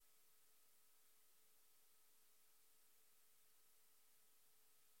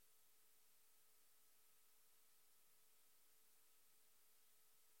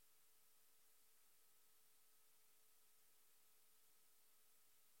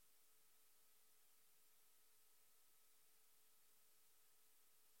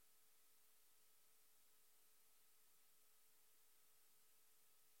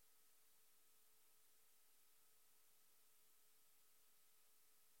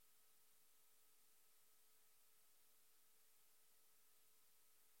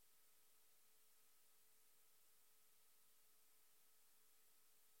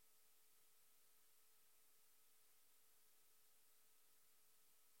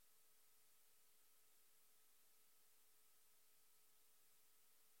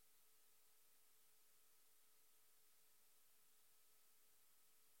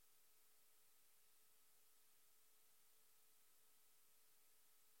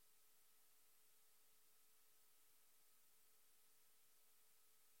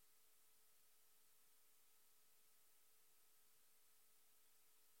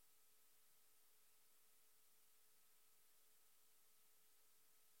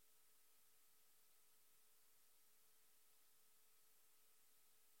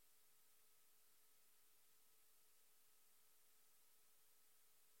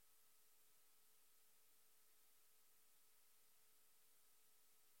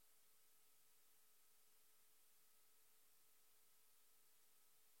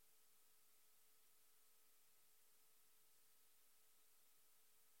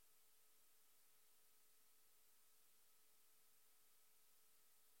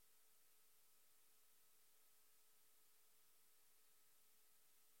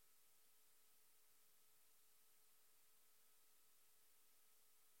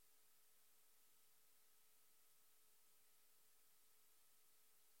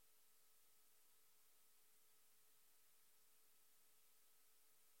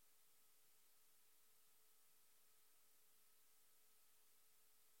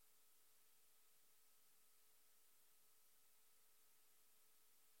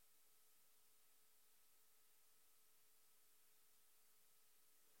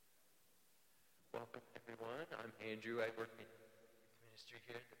welcome everyone. I'm Andrew. I work in youth ministry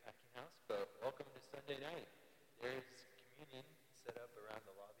here at the Packing House, but welcome to Sunday night. There's communion set up around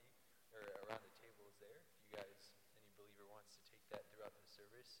the lobby, or around the tables there. If you guys, any believer wants to take that throughout the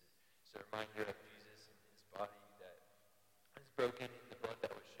service, it's a reminder of Jesus and his body that is broken and the blood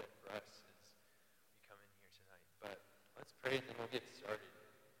that was shed for us as we come in here tonight. But let's pray and then we'll get started.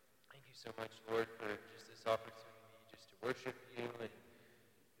 Thank you so much, Lord, for just this opportunity just to worship you and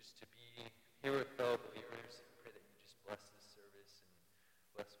just to be here with fellow believers. I pray that you just bless this service and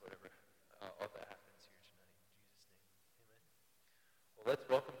bless whatever, all that happens here tonight. In Jesus' name, amen. Well, let's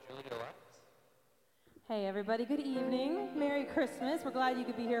welcome Julia Latz. Hey everybody, good evening. Merry Christmas. We're glad you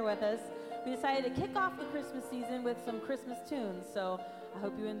could be here with us. We decided to kick off the Christmas season with some Christmas tunes, so I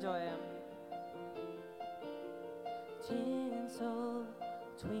hope you enjoy them. Tinsel,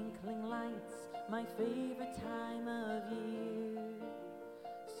 twinkling lights, my favorite time of year.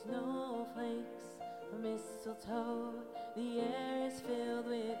 Snowflakes, mistletoe, the air is filled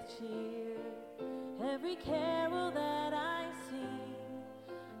with cheer. Every carol that I sing,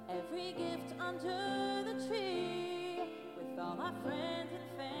 every gift under the tree, with all our friends and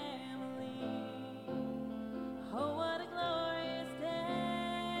family. Oh, what a glorious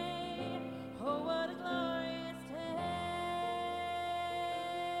day! Oh, what a glorious day!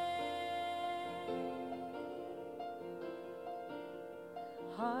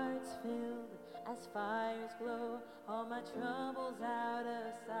 Hearts filled as fires glow, all my troubles out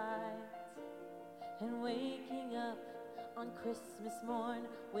of sight, and waking up on Christmas morn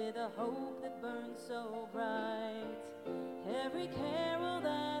with a hope that burns so bright. Every carol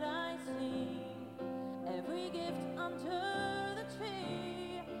that I sing, every gift under the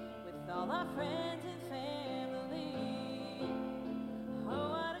tree, with all our friends and family. Oh,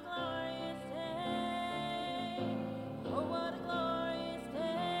 what a glorious day! Oh, what a glorious day!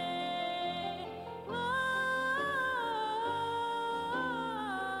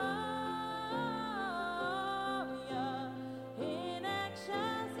 Gloria in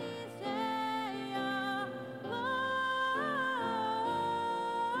excelsis Deo. Gloria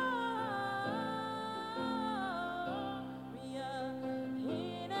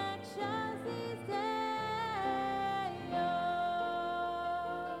in excelsis Deo.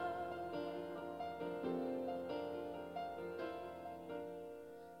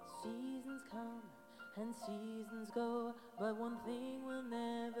 Seasons come and seasons go, but one thing will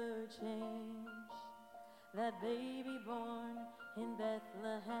never change. That baby born in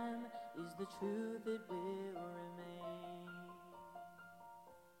Bethlehem is the truth that will remain.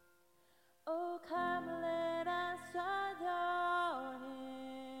 Oh, come, let us adore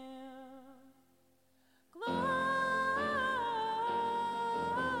him. Gloria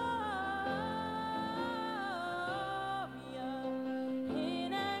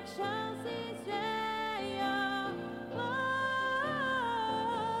in excelsis Deo. Gloria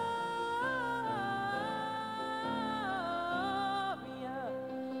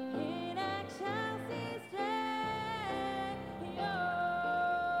in excelsis Deo.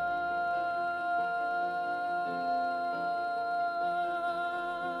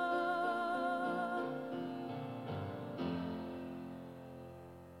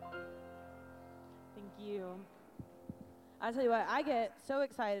 Thank you. I'll tell you what, I get so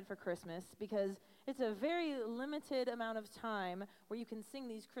excited for Christmas because it's a very limited amount of time where you can sing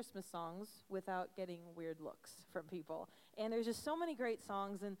these Christmas songs without getting weird looks from people. And there's just so many great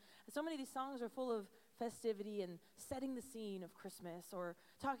songs, and so many of these songs are full of festivity and setting the scene of Christmas or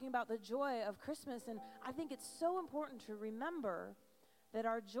talking about the joy of Christmas. And I think it's so important to remember that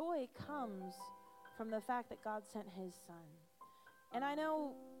our joy comes from the fact that God sent his son. And I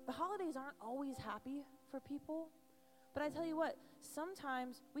know the holidays aren't always happy for people, but I tell you what,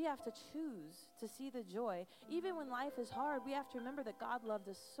 sometimes we have to choose to see the joy. Even when life is hard, we have to remember that God loved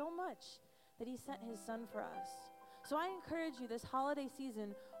us so much that he sent his son for us. So I encourage you this holiday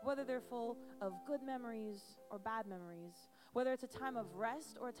season, whether they're full of good memories or bad memories, whether it's a time of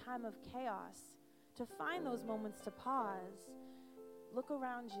rest or a time of chaos, to find those moments to pause, look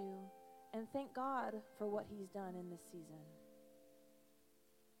around you, and thank God for what he's done in this season.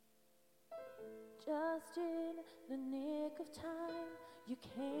 Just in the nick of time, you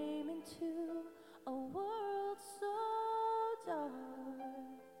came into a world so dark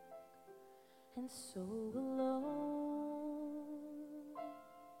and so alone.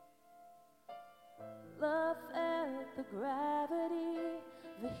 Love felt the gravity,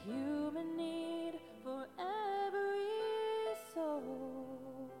 the human need for every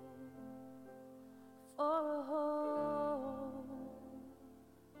soul, for a home.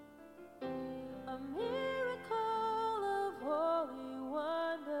 A miracle of holy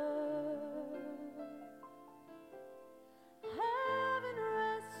wonder.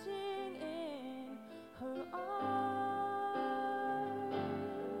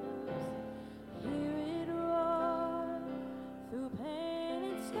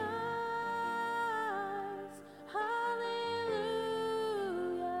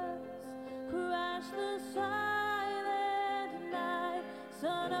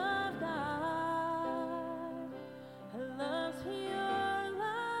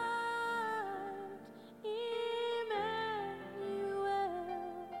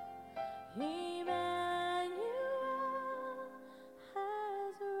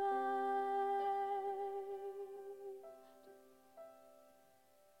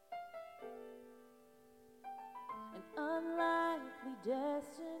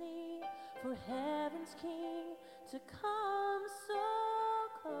 for heaven's King to come so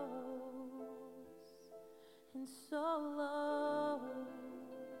close and so low.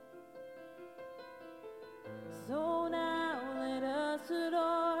 So now let us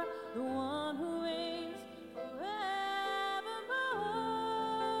adore the one who reigns forevermore,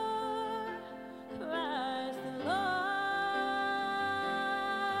 Christ the Lord.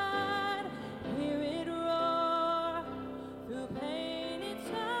 Hear it roar through painted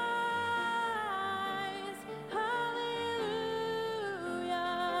skies.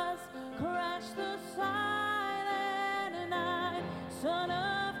 Hallelujahs crash the silent night. Son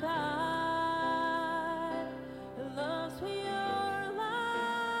of God loves pure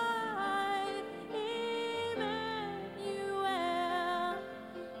light. Emmanuel,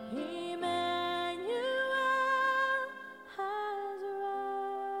 Emmanuel has arrived.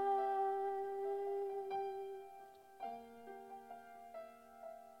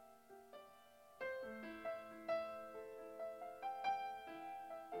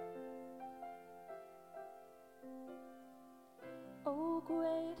 Oh,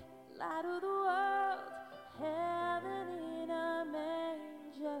 great light of the world, heaven in a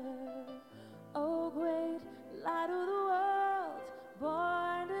manger. Oh, great light of the world,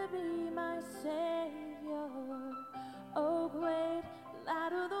 born to be my Savior. Oh, great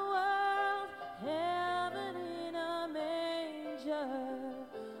light of the world, heaven in a manger.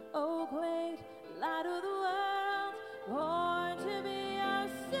 Oh, great light of the world, born to be our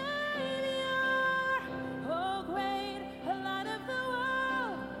Savior. Oh, great light of the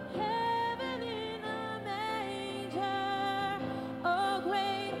world, heaven in a manger. Oh,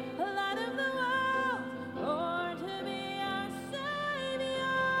 great light of the world, born to be our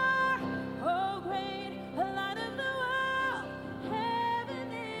Savior. Oh, great light of the world,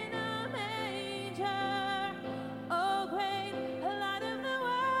 heaven in a manger. Oh, great light of the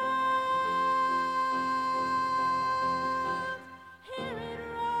world. Hear it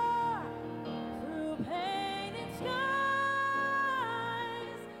roar through painted skies.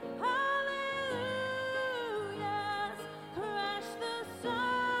 Hallelujahs crash the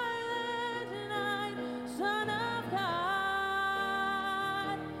silent night. Son of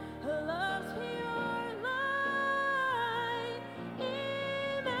God loves pure light.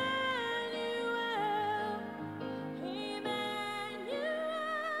 Emmanuel, Emmanuel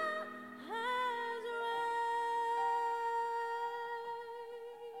has arrived.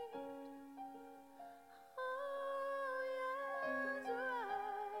 Oh, yes,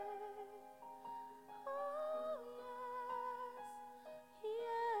 arrived. Oh, yes, he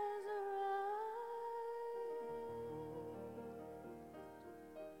has arrived.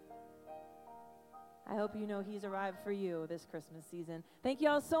 I hope you know he's arrived for you this Christmas season. Thank you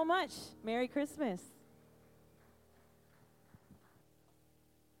all so much. Merry Christmas.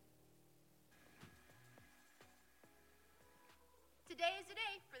 Today is the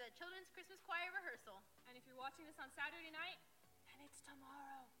day for the Children's Christmas Choir rehearsal. And if you're watching this on Saturday night, then it's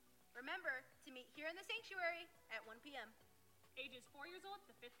tomorrow. Remember to meet here in the sanctuary at 1 p.m. Ages 4 years old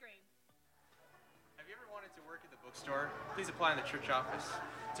to 5th grade. Have you ever wanted to work at the bookstore? Please apply in the church office.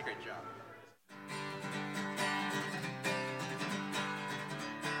 It's a great job.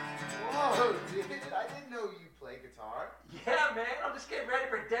 Whoa, dude, I didn't know you play guitar. Yeah, man, I'm just getting ready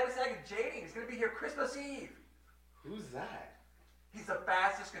for Dennis Egg and Janie. He's gonna be here Christmas Eve. Who's that? He's the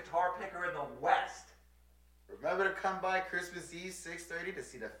fastest guitar picker in the West. Remember to come by Christmas Eve, 6:30 to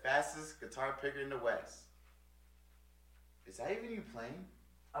see the fastest guitar picker in the West. Is that even you playing?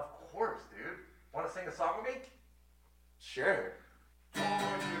 Of course, dude. Want to sing a song with me? Sure.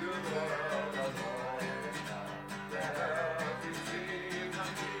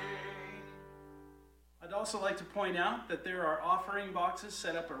 I'd also like to point out that there are offering boxes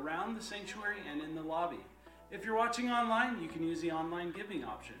set up around the sanctuary and in the lobby. If you're watching online, you can use the online giving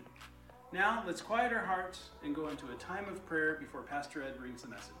option. Now, let's quiet our hearts and go into a time of prayer before Pastor Ed brings the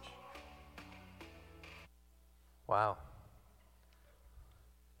message. Wow.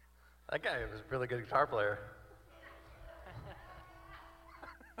 That guy was a really good guitar player.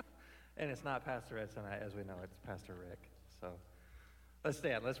 And it's not Pastor Ed tonight, as we know, it's Pastor Rick. So let's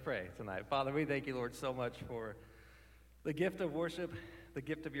stand, let's pray tonight. Father, we thank you, Lord, so much for the gift of worship, the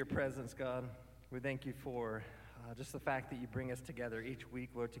gift of your presence, God. We thank you for just the fact that you bring us together each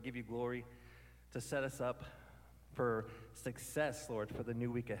week, Lord, to give you glory, to set us up for success, Lord, for the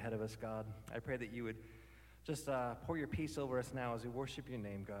new week ahead of us, God. I pray that you would just pour your peace over us now as we worship your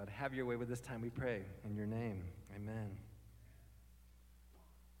name, God. Have your way with this time, we pray. In your name, amen.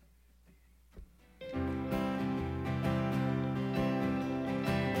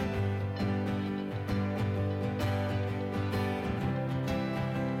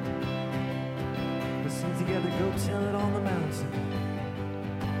 together, go tell it on the mountain.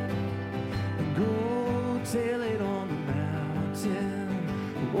 Go tell it on the mountain,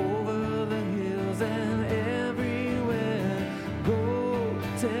 over the hills and everywhere. Go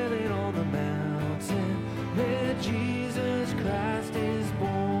tell it on the mountain that Jesus Christ is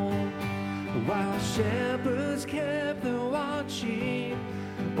born. While shepherds kept the watching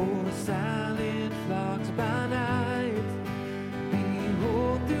over the silent flocks by night,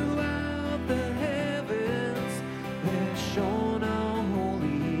 behold, throughout the heavens there shone a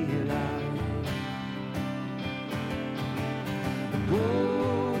holy light.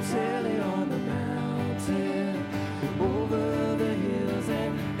 Go tell it on the mountain, over the hills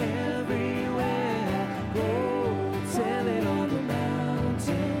and everywhere. Go tell it on the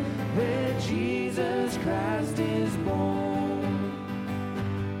mountain where Jesus Christ is born.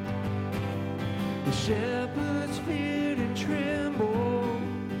 The shepherds feared and trembled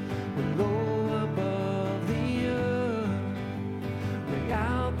when low above the earth rang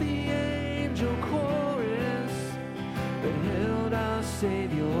out the angel chorus that held our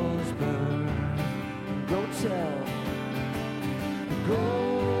Savior's birth. Go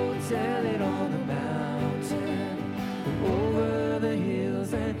tell it on the mountain, over the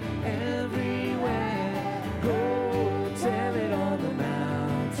hills and everywhere. Go tell it on the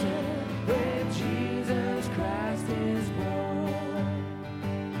mountain where Jesus Christ is born.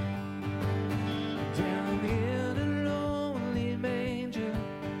 Down in a lonely manger,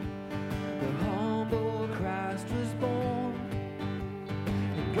 the humble Christ was born.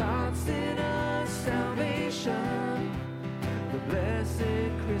 And God sent us salvation, the blessed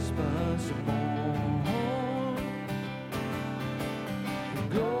Christmas morn.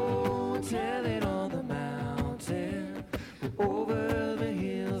 Go tell it on the mountain, over the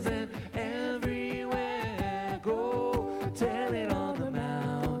hills and everywhere. Go tell it on the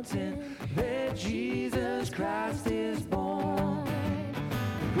mountain that Jesus Christ is born.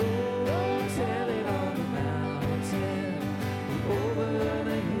 Go tell it on the mountain, over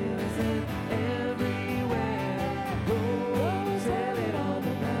the hills and everywhere. Go tell it on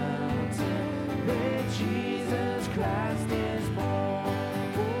the mountain that Jesus Christ is born.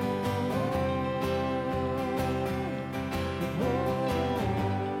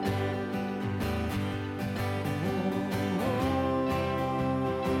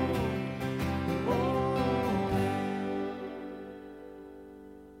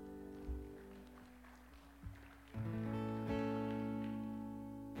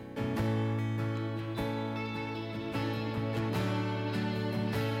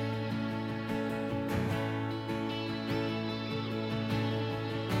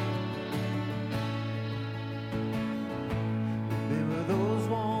 There were those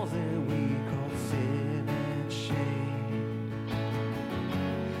walls that we called sin and shame.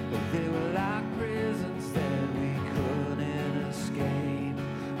 They were like prisons that we couldn't escape.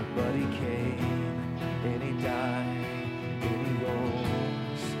 But he came and he died and he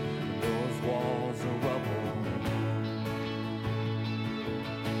rose. Those walls are rubble.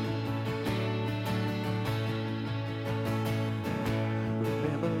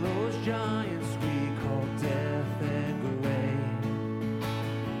 Remember those giants we called death and grave.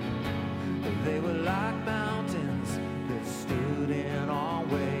 They were like mountains that stood in our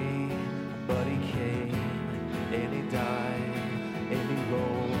way. But he came and he died and he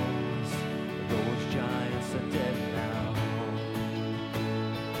rose. Those giants are dead now.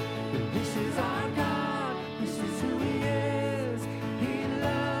 This is our God, this is who he is. He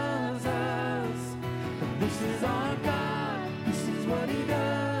loves us. This is our God, this is what he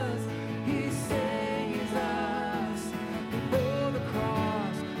does. He saves us. Before the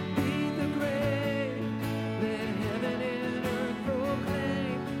cross, beat the grave. Let heaven and earth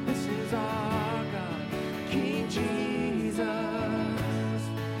proclaim. This is our God, King Jesus.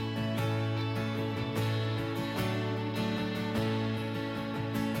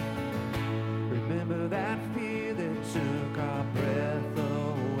 Remember that fear that took our breath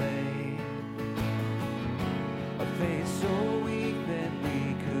away. A faith so weak that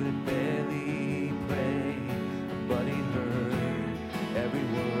we could barely pray. But he heard every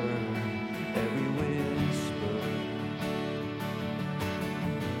word, every whisper.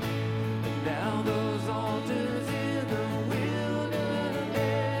 And now those altars in the wilderness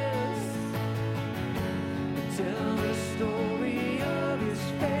tell the story of his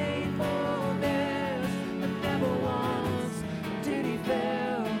faithfulness. And never once did he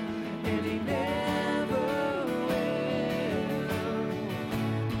fail, and he never will.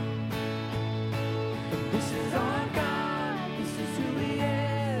 This is our God, this is who he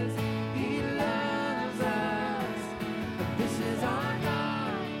is. He loves us. This is our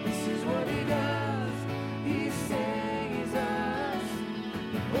God, this is what he does. He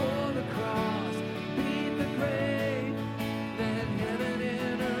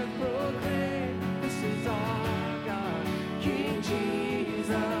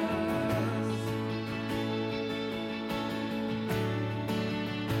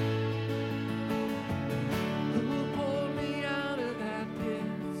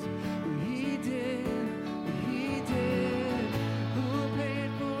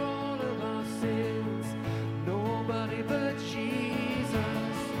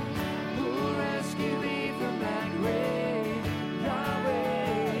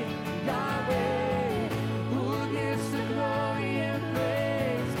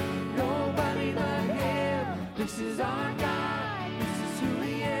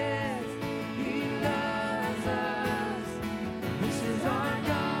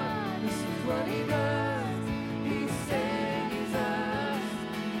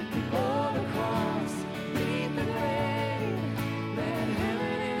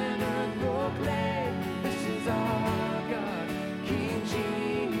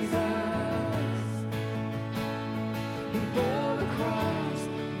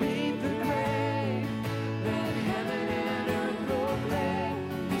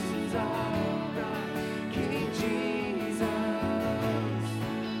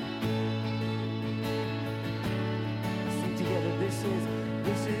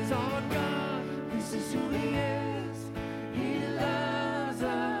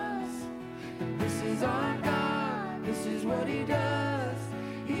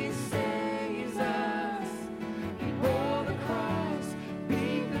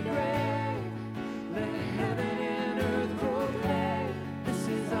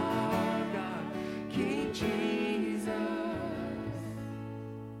Jesus.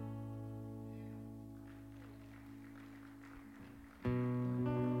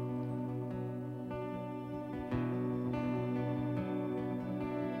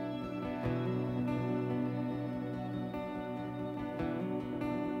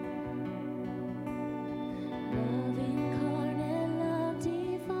 Love incarnate, love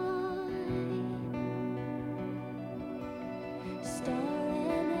divine, star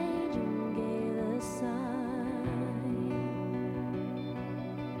and angel gave a sign.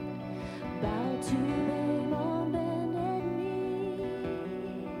 Bow to name on bended knee,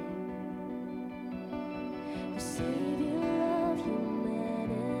 the Savior of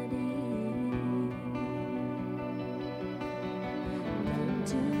humanity.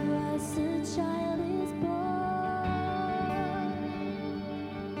 Unto us a child is born,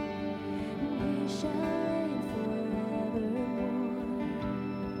 and he shall reign forevermore.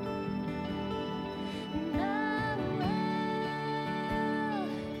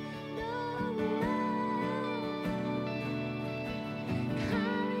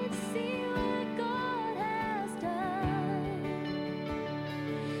 Come and see what God has done.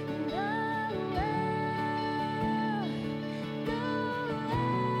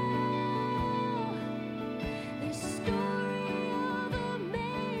 The story of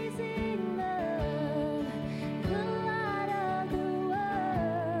amazing love, the light of the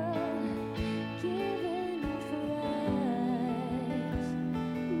world, given for us,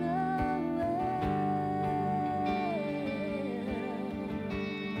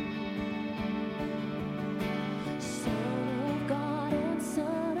 Son of God and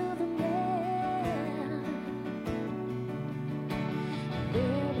Son of Man,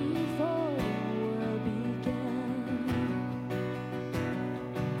 there before the world began,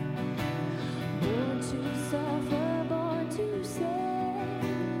 born to suffer, born to save,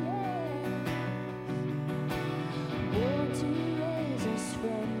 born to raise us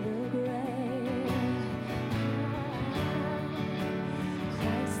from the grave.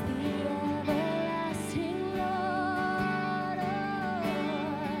 Christ the everlasting Lord,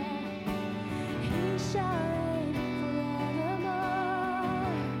 he shall reign forevermore.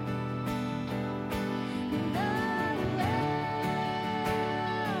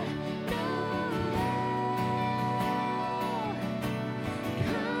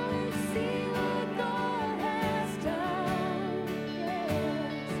 Come and see what God has done.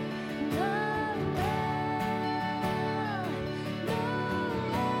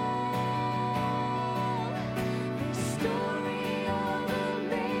 The story of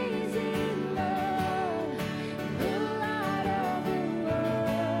amazing love, the light of the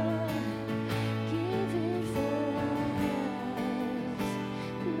world, given for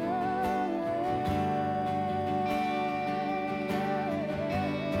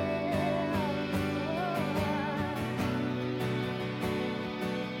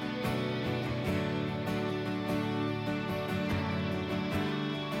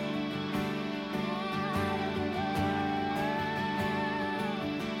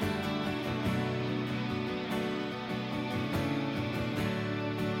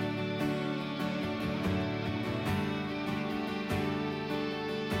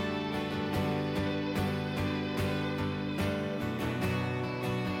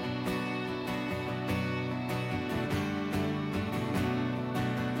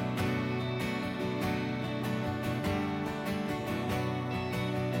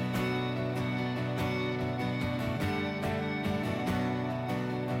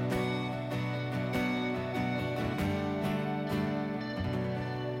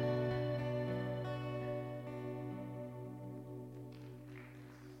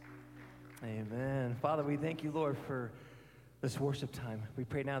Amen. Father, we thank you, Lord, for this worship time. We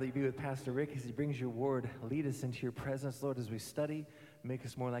pray now that you be with Pastor Rick as he brings your word. Lead us into your presence, Lord, as we study. Make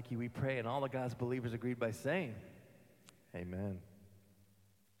us more like you, we pray. And all of God's believers agreed by saying, amen.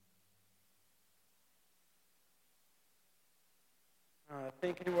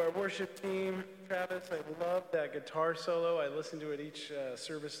 Thank you to our worship team. Travis, I love that guitar solo. I listened to it each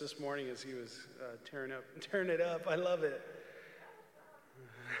service this morning as he was tearing it up. I love it.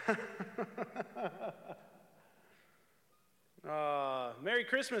 Merry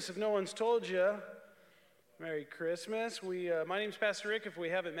Christmas if no one's told you. Merry Christmas. My name's Pastor Rick if we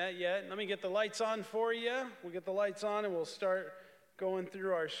haven't met yet. Let me get the lights on for you. We'll get the lights on and we'll start going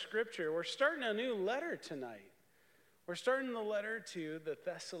through our scripture. We're starting a new letter tonight. We're starting the letter to the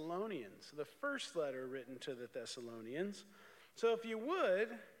Thessalonians, the first letter written to the Thessalonians. So if you would,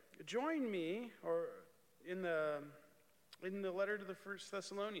 join me in the letter to the First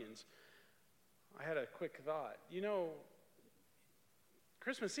Thessalonians. I had a quick thought. You know,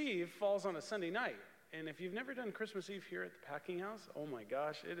 Christmas Eve falls on a Sunday night. And if you've never done Christmas Eve here at the Packing House, oh my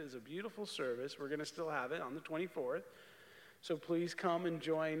gosh, it is a beautiful service. We're going to still have it on the 24th. So please come and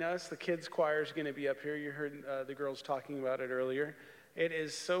join us. The kids' choir is going to be up here. You heard the girls talking about it earlier. It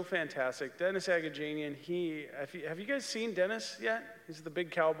is so fantastic. Dennis Agajanian, have you guys seen Dennis yet? He's the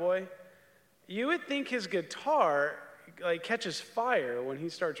big cowboy. You would think his guitar catches fire when he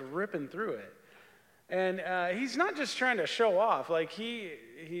starts ripping through it. And he's not just trying to show off.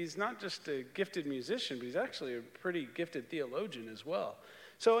 He's not just a gifted musician, but he's actually a pretty gifted theologian as well.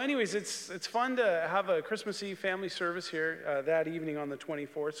 So anyways, it's fun to have a Christmas Eve family service here that evening on the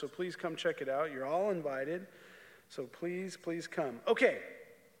 24th. So please come check it out. You're all invited. So please come. Okay,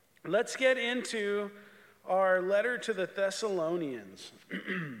 let's get into our letter to the Thessalonians.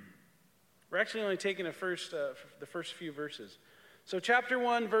 We're actually only taking the first few verses. So chapter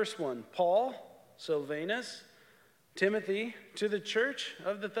 1, verse 1. Paul, Silvanus, Timothy, to the church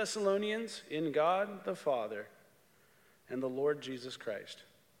of the Thessalonians in God the Father and the Lord Jesus Christ.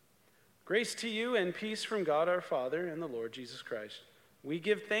 Grace to you and peace from God our Father and the Lord Jesus Christ. We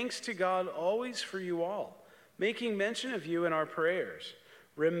give thanks to God always for you all, making mention of you in our prayers,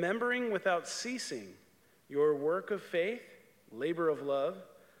 remembering without ceasing your work of faith, labor of love,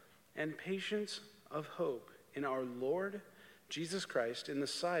 and patience of hope in our Lord Jesus Christ in the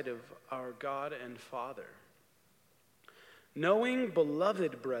sight of our God and Father. Knowing,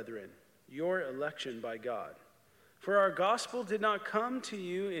 beloved brethren, your election by God. For our gospel did not come to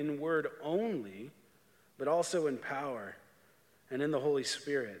you in word only, but also in power and in the Holy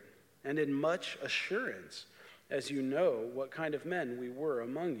Spirit, and in much assurance, as you know what kind of men we were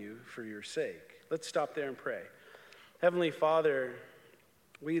among you for your sake. Let's stop there and pray. Heavenly Father,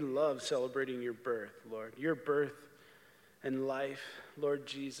 we love celebrating your birth, Lord. Your birth and life, Lord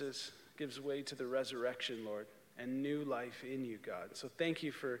Jesus, gives way to the resurrection, Lord, and new life in you, God. So thank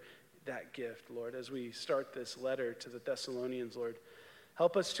you for that gift, Lord, as we start this letter to the Thessalonians, Lord.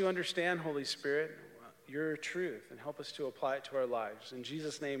 Help us to understand, Holy Spirit, your truth, and help us to apply it to our lives. In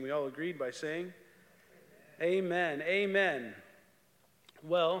Jesus' name, we all agreed by saying, Amen. Amen.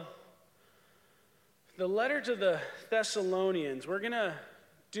 Well, the letter to the Thessalonians, we're going to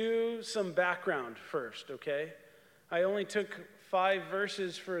do some background first, okay? I only took 5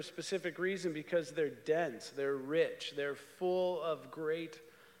 verses for a specific reason because they're dense, they're rich, they're full of great,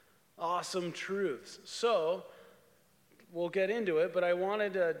 awesome truths. So, we'll get into it, but I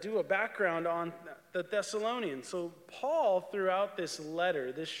wanted to do a background on the Thessalonians. So, Paul, throughout this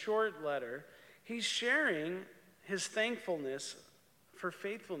letter, this short letter, he's sharing his thankfulness for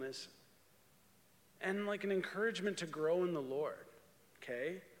faithfulness and like an encouragement to grow in the Lord,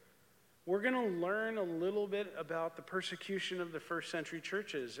 okay? We're going to learn a little bit about the persecution of the first century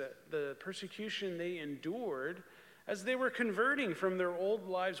churches, the persecution they endured as they were converting from their old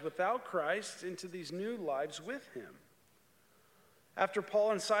lives without Christ into these new lives with him. After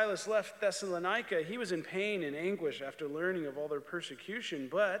Paul and Silas left Thessalonica, he was in pain and anguish after learning of all their persecution,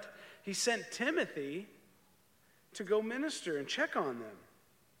 but he sent Timothy to go minister and check on them.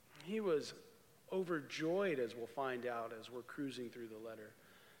 He was overjoyed, as we'll find out as we're cruising through the letter,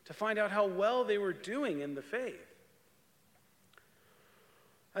 to find out how well they were doing in the faith.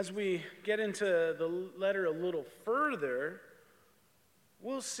 As we get into the letter a little further,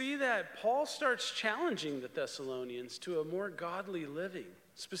 we'll see that Paul starts challenging the Thessalonians to a more godly living,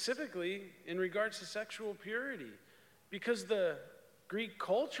 specifically in regards to sexual purity, because the Greek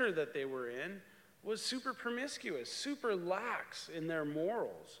culture that they were in was super promiscuous, super lax in their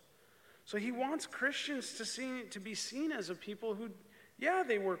morals. So he wants Christians to be seen as a people who, yeah,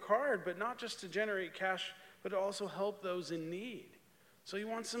 they work hard, but not just to generate cash, but to also help those in need. So he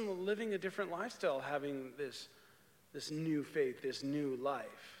wants them living a different lifestyle, having this new faith, this new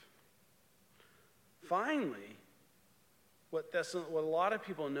life. Finally, what a lot of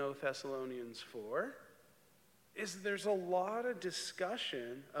people know Thessalonians for is there's a lot of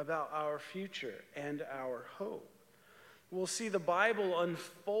discussion about our future and our hope. We'll see the Bible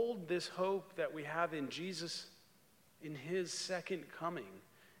unfold this hope that we have in Jesus in his second coming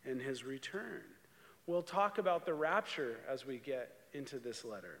and his return. We'll talk about the rapture as we get into this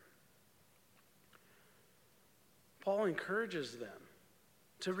letter. Paul encourages them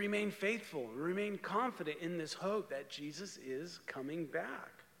to remain faithful, remain confident in this hope that Jesus is coming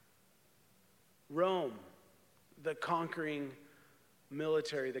back. Rome, the conquering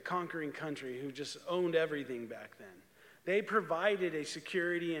military, the conquering country who just owned everything back then, they provided a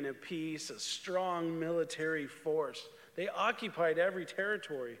security and a peace, a strong military force. They occupied every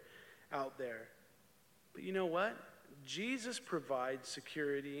territory out there. But you know what? Jesus provides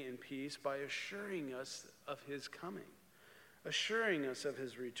security and peace by assuring us of his coming, assuring us of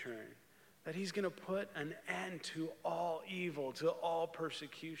his return. that he's going to put an end to all evil, to all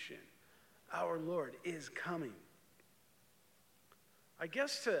persecution. Our Lord is coming. I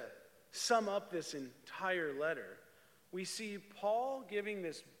guess to sum up this entire letter, we see Paul giving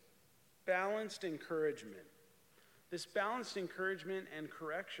this balanced encouragement. This balanced encouragement and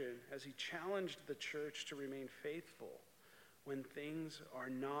correction as he challenged the church to remain faithful when things are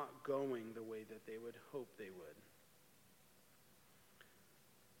not going the way that they would hope they would.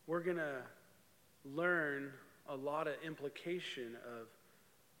 We're going to learn a lot of implication of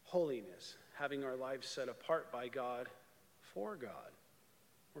holiness, having our lives set apart by God for God.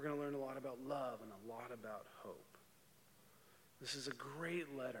 We're going to learn a lot about love and a lot about hope. This is a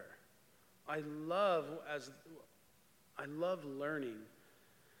great letter. I love learning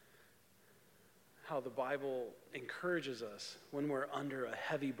how the Bible encourages us when we're under a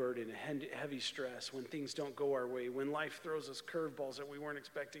heavy burden, a heavy stress, when things don't go our way, when life throws us curveballs that we weren't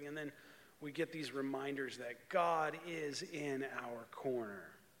expecting, and then we get these reminders that God is in our corner.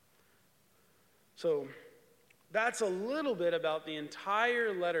 So that's a little bit about the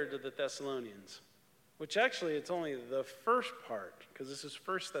entire letter to the Thessalonians, which actually it's only the first part, because this is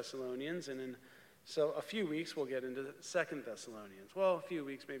 1 Thessalonians, and so a few weeks we'll get into 2 Thessalonians. Well, a few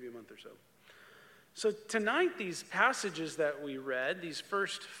weeks, maybe a month or so. So tonight, these passages that we read, these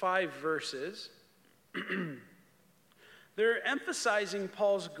first 5 verses, they're emphasizing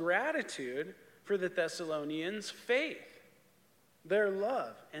Paul's gratitude for the Thessalonians' faith, their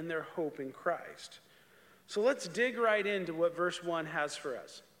love, and their hope in Christ. So let's dig right into what verse 1 has for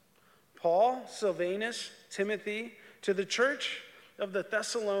us. Paul, Silvanus, Timothy, to the church of the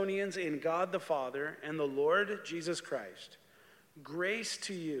Thessalonians in God the Father and the Lord Jesus Christ, grace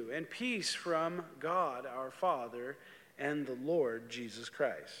to you and peace from God our Father and the Lord Jesus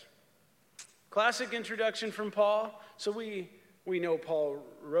Christ. Classic introduction from Paul. So we know Paul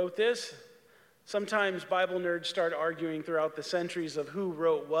wrote this. Sometimes Bible nerds start arguing throughout the centuries of who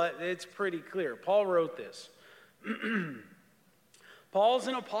wrote what. It's pretty clear. Paul wrote this. Paul's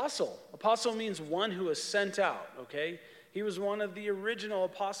an apostle. Apostle means one who is sent out, okay? He was one of the original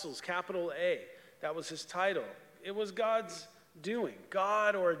apostles, capital A. That was his title. It was God's doing.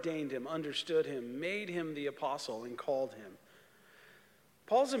 God ordained him, understood him, made him the apostle, and called him.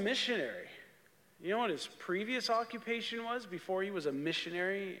 Paul's a missionary. You know what his previous occupation was before he was a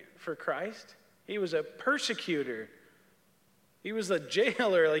missionary for Christ? He was a persecutor. He was a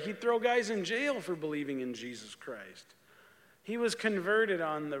jailer. Like, he'd throw guys in jail for believing in Jesus Christ. He was converted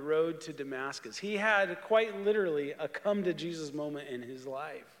on the road to Damascus. He had quite literally a come to Jesus moment in his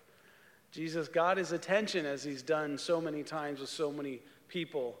life. Jesus got his attention, as he's done so many times with so many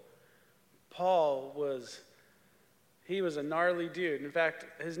people. Paul was a gnarly dude. In fact,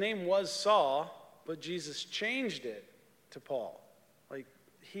 his name was Saul, but Jesus changed it to Paul. Like,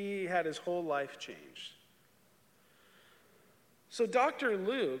 he had his whole life changed. So Dr.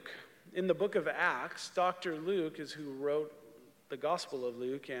 Luke, in the book of Acts, Dr. Luke is who wrote the Gospel of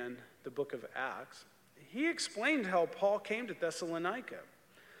Luke and the book of Acts. He explained how Paul came to Thessalonica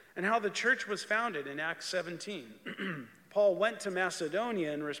and how the church was founded in Acts 17. Paul went to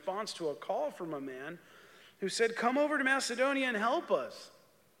Macedonia in response to a call from a man who said, "Come over to Macedonia and help us."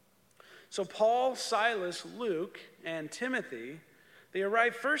 So Paul, Silas, Luke, and Timothy, they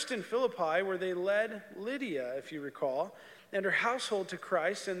arrived first in Philippi, where they led Lydia, if you recall, and her household to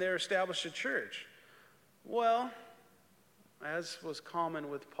Christ, and there established a church. Well, as was common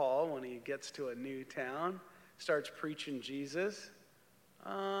with Paul when he gets to a new town, starts preaching Jesus,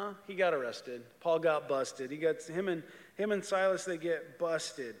 he got arrested. Paul got busted. Him and Silas, they get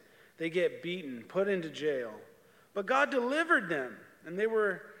busted. They get beaten, put into jail. But God delivered them, and they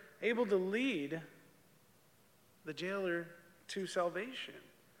were able to lead the jailer to salvation.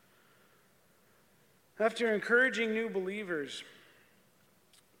 After encouraging new believers,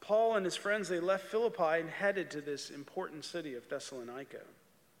 Paul and his friends, they left Philippi and headed to this important city of Thessalonica.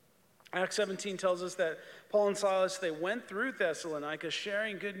 Acts 17 tells us that Paul and Silas, they went through Thessalonica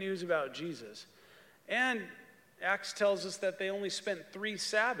sharing good news about Jesus. And Acts tells us that they only spent 3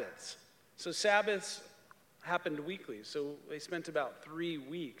 Sabbaths. So Sabbaths happened weekly. So they spent about 3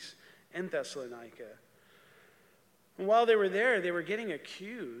 weeks in Thessalonica. And while they were there, they were getting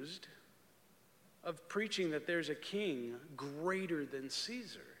accused of preaching that there's a king greater than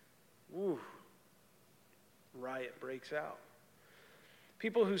Caesar. Ooh, riot breaks out.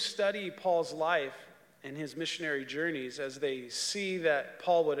 People who study Paul's life and his missionary journeys, as they see that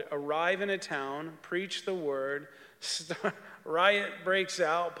Paul would arrive in a town, preach the word, riot breaks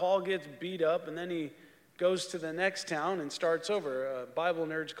out, Paul gets beat up, and then he goes to the next town and starts over. Bible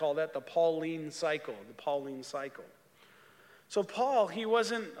nerds call that the Pauline cycle, So Paul, he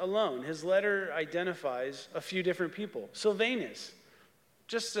wasn't alone. His letter identifies a few different people. Silvanus,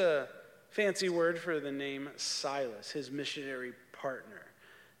 just a fancy word for the name Silas, his missionary partner.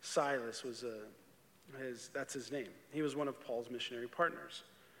 Silas was that's his name. He was one of Paul's missionary partners.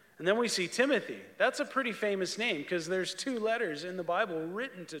 And then we see Timothy. That's a pretty famous name because there's 2 letters in the Bible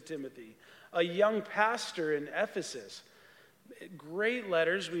written to Timothy, a young pastor in Ephesus. Great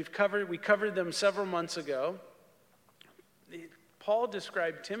letters. We covered them several months ago. Paul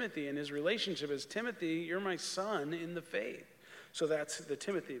described Timothy and his relationship as, Timothy, you're my son in the faith. So that's the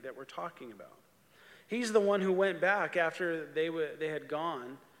Timothy that we're talking about. He's the one who went back after they had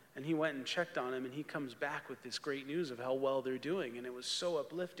gone, and he went and checked on him, and he comes back with this great news of how well they're doing. And it was so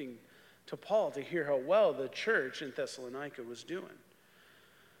uplifting to Paul to hear how well the church in Thessalonica was doing.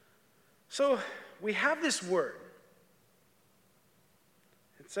 So we have this word.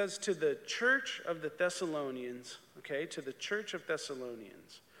 It says to the church of the Thessalonians, okay, to the church of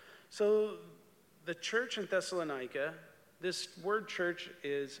Thessalonians. So the church in Thessalonica, this word church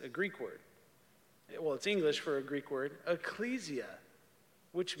is a Greek word. Well, it's English for a Greek word, ecclesia,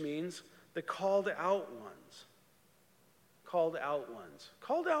 which means the called out ones. Called out ones.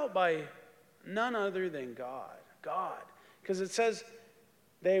 Called out by none other than God. God. Because it says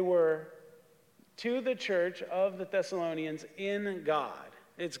they were to the church of the Thessalonians in God.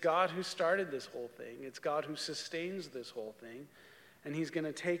 It's God who started this whole thing. It's God who sustains this whole thing. And he's going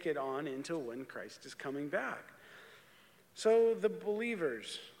to take it on into when Christ is coming back. So the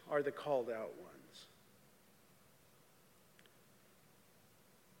believers are the called out ones.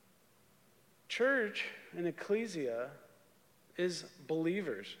 Church and ecclesia is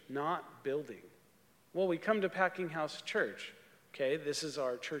believers, not building. Well, we come to Packing House Church. Okay, this is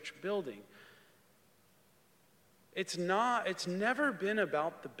our church building. It's never been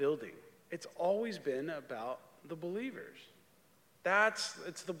about the building. It's always been about the believers.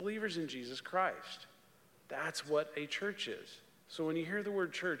 It's the believers in Jesus Christ. That's what a church is. So when you hear the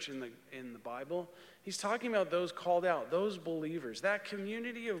word church in the Bible, he's talking about those called out, those believers, that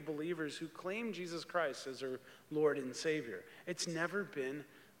community of believers who claim Jesus Christ as their Lord and Savior. It's never been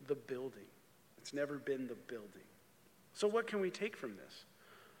the building. It's never been the building. So what can we take from this?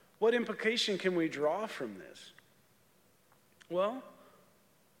 What implication can we draw from this? Well,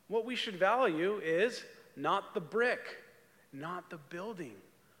 what we should value is not the brick, not the building,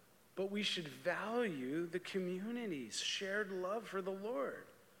 but we should value the community's shared love for the Lord.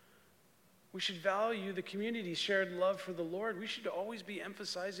 We should value the community's shared love for the Lord. We should always be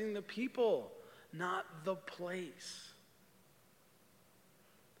emphasizing the people, not the place.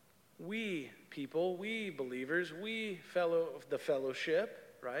 We people, we believers, the fellowship,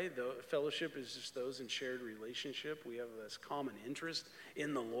 right? The fellowship is just those in shared relationship. We have this common interest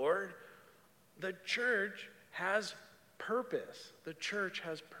in the Lord. The church has purpose. The church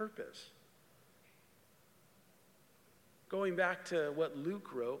has purpose. Going back to what Luke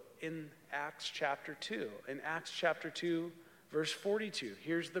wrote in Acts chapter 2. In Acts chapter 2, verse 42,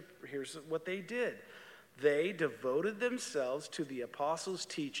 here's what they did. They devoted themselves to the apostles'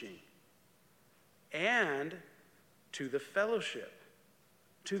 teaching and to the fellowship,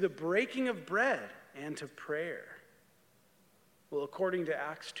 to the breaking of bread, and to prayer. Well, according to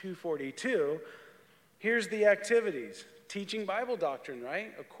Acts 2:42, here's the activities. Teaching Bible doctrine,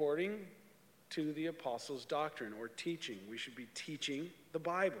 right? According to the apostles' doctrine or teaching. We should be teaching the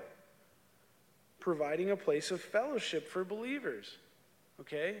Bible. Providing a place of fellowship for believers.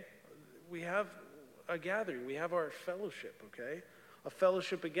 Okay? We have a gathering. We have our fellowship, okay? A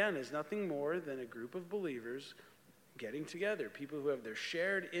fellowship, again, is nothing more than a group of believers getting together, people who have their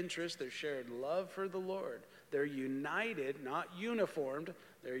shared interest, their shared love for the Lord. They're united, not uniformed.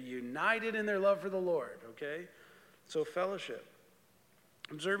 They're united in their love for the Lord, okay? So fellowship.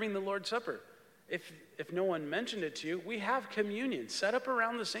 Observing the Lord's Supper. If no one mentioned it to you, we have communion set up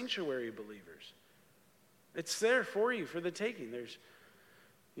around the sanctuary, believers. It's there for you for the taking.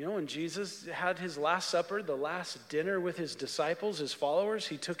 When Jesus had his Last Supper, the last dinner with his disciples, his followers,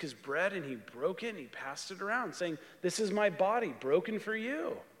 he took his bread and he broke it and he passed it around saying, "This is my body broken for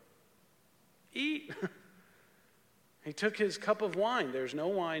you. Eat." He took his cup of wine. There's no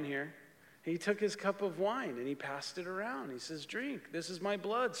wine here. He took his cup of wine and he passed it around. He says, "Drink. This is my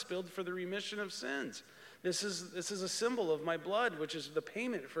blood spilled for the remission of sins. This is a symbol of my blood, which is the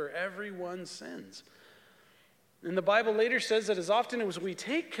payment for everyone's sins." And the Bible later says that as often as we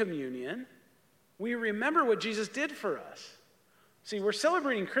take communion, we remember what Jesus did for us. See, we're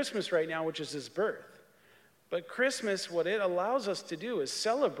celebrating Christmas right now, which is his birth. But Christmas, what it allows us to do is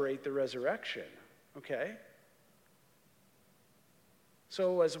celebrate the resurrection, okay?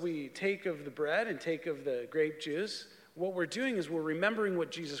 So as we take of the bread and take of the grape juice, what we're doing is we're remembering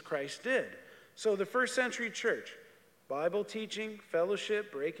what Jesus Christ did. So the first century church, Bible teaching,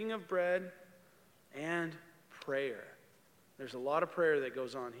 fellowship, breaking of bread, and prayer. There's a lot of prayer that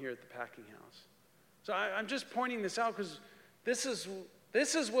goes on here at the Packing House. So I'm just pointing this out because this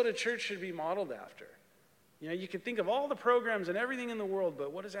is what a church should be modeled after. You know, you can think of all the programs and everything in the world,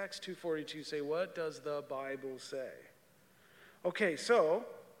 but what does Acts 2:42 say? What does the Bible say? Okay, so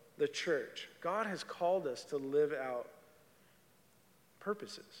the church. God has called us to live out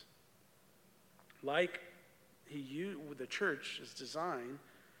purposes. Like the church is designed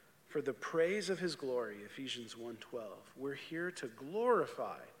for the praise of his glory, Ephesians 1:12. We're here to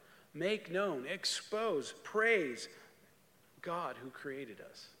glorify, make known, expose, praise God who created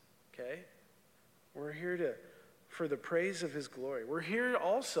us. Okay? We're here for the praise of his glory. We're here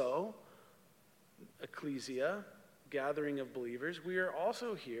also, ecclesia, gathering of believers. We are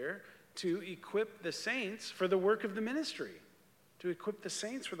also here to equip the saints for the work of the ministry. To equip the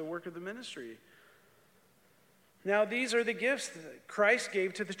saints for the work of the ministry. Now, these are the gifts that Christ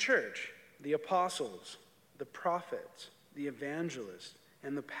gave to the church: the apostles, the prophets, the evangelists,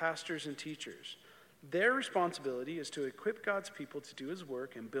 and the pastors and teachers. Their responsibility is to equip God's people to do his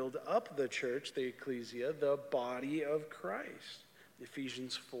work and build up the church, the ecclesia, the body of Christ.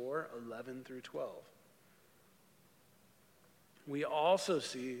 Ephesians 4:11 through 12. We also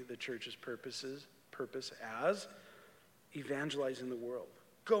see the church's purpose as evangelizing the world.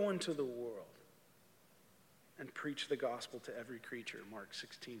 Go into the world and preach the gospel to every creature, Mark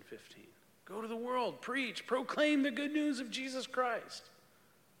 16:15. Go to the world, preach, proclaim the good news of Jesus Christ.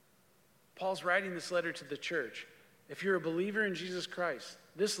 Paul's writing this letter to the church. If you're a believer in Jesus Christ,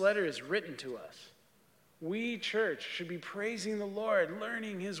 this letter is written to us. We, church, should be praising the Lord,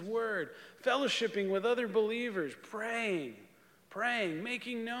 learning his word, fellowshipping with other believers, praying,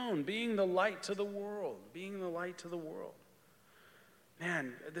 making known, being the light to the world,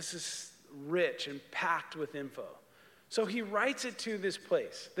 Man, this is rich and packed with info. So he writes it to this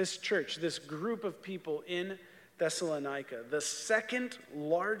place, this church, this group of people in Thessalonica, the second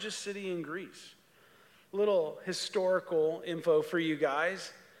largest city in Greece. Little historical info for you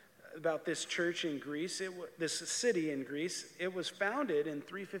guys about this church in Greece, this city in Greece. It was founded in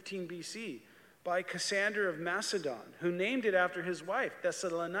 315 BC by Cassander of Macedon, who named it after his wife,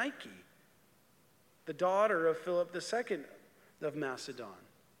 Thessaloniki, the daughter of Philip II of Macedon.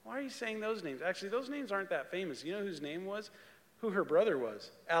 Why are you saying those names? Actually, those names aren't that famous. You know whose name was? Who her brother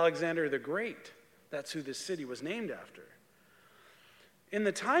was? Alexander the Great. That's who this city was named after. In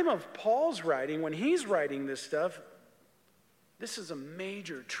the time of Paul's writing, when he's writing this stuff, this is a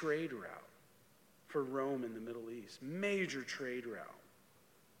major trade route for Rome in the Middle East. Major trade route.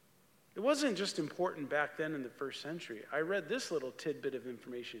 It wasn't just important back then in the first century. I read this little tidbit of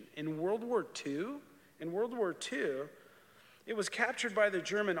information. In World War II, it was captured by the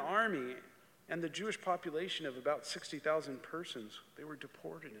German army, and the Jewish population of about 60,000 persons, they were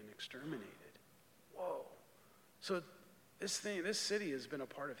deported and exterminated. Whoa. So this city has been a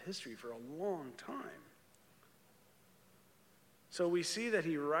part of history for a long time. So we see that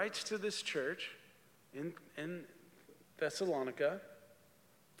he writes to this church in Thessalonica,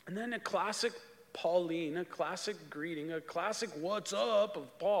 and then a classic Pauline, a classic greeting, a classic what's up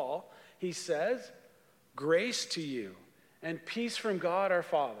of Paul. He says, grace to you and peace from God our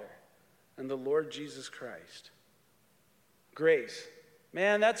Father and the Lord Jesus Christ. Grace.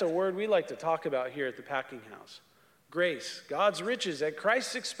 Man, that's a word we like to talk about here at the Packing House. Grace. God's riches at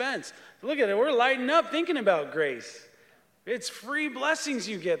Christ's expense. Look at it. We're lighting up thinking about grace. It's free blessings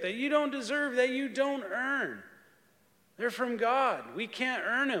you get that you don't deserve, that you don't earn. They're from God. We can't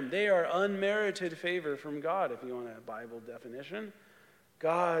earn them. They are unmerited favor from God, if you want a Bible definition.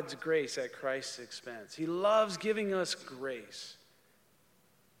 God's grace at Christ's expense. He loves giving us grace.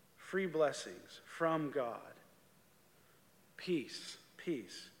 Free blessings from God. Peace.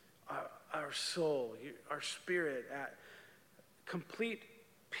 Our soul, our spirit at complete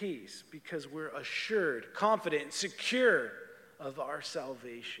peace because we're assured, confident, secure of our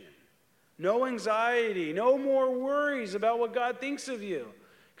salvation. No anxiety, no more worries about what God thinks of you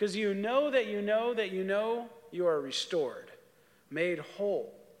because you know you are restored, made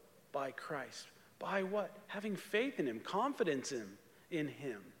whole by Christ. By what? Having faith in him, confidence in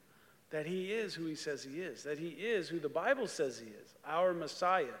him, that he is who he says he is, that he is who the Bible says he is, our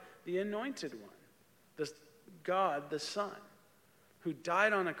Messiah, the anointed one, God the Son, who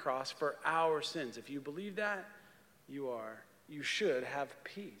died on a cross for our sins. If you believe that, you should have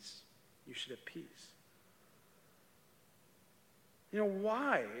peace. You should have peace. You know,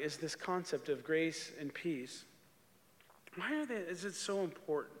 why is this concept of grace and peace, is it so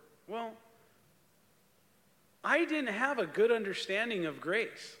important? Well, I didn't have a good understanding of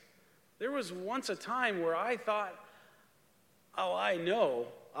grace. There was once a time where I thought, oh, I know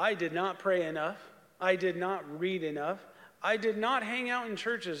I did not pray enough. I did not read enough. I did not hang out in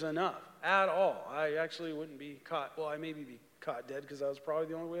churches enough at all. I actually wouldn't be caught. Well, I maybe be caught dead because that was probably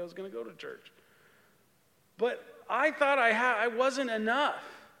the only way I was going to go to church. But I thought I wasn't enough.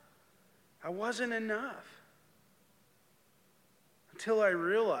 I wasn't enough. Until I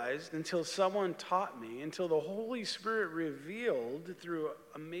realized, until someone taught me, until the Holy Spirit revealed through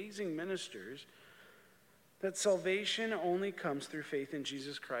amazing ministers that salvation only comes through faith in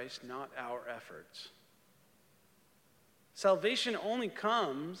Jesus Christ, not our efforts. Salvation only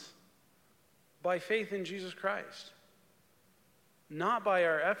comes by faith in Jesus Christ, not by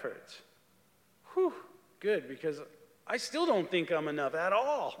our efforts. Whew, good, because I still don't think I'm enough at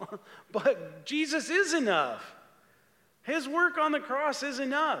all. But Jesus is enough. His work on the cross is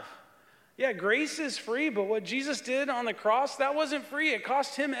enough. Yeah, grace is free, but what Jesus did on the cross, that wasn't free. It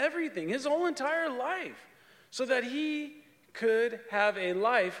cost him everything, his whole entire life, so that he could have a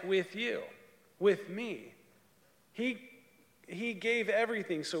life with you, with me. He gave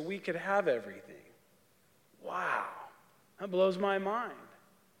everything so we could have everything. Wow, that blows my mind.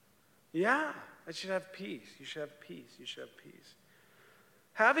 Yeah, I should have peace. You should have peace. You should have peace.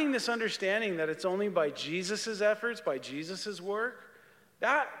 Having this understanding that it's only by Jesus' efforts, by Jesus' work,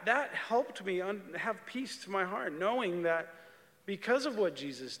 that helped me have peace to my heart, knowing that because of what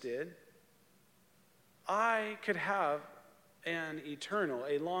Jesus did, I could have an eternal,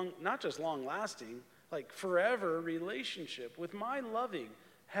 a long, not just long-lasting, like forever relationship with my loving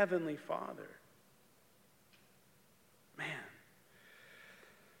Heavenly Father. Man.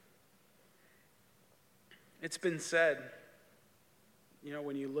 It's been said,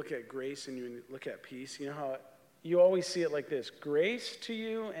 when you look at grace and you look at peace, you know how you always see it like this: grace to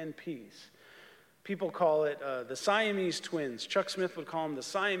you and peace. People call it the Siamese twins. Chuck Smith would call them the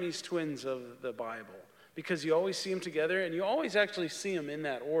Siamese twins of the Bible, because you always see them together and you always actually see them in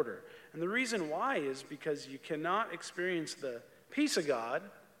that order. And the reason why is because you cannot experience the peace of God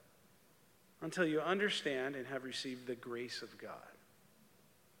until you understand and have received the grace of God.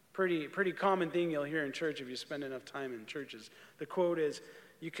 Pretty common thing you'll hear in church if you spend enough time in churches. The quote is,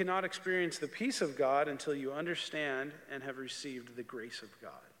 you cannot experience the peace of God until you understand and have received the grace of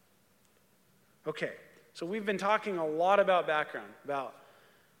God. Okay, so we've been talking a lot about background, about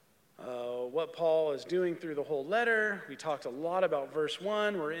what Paul is doing through the whole letter. We talked a lot about verse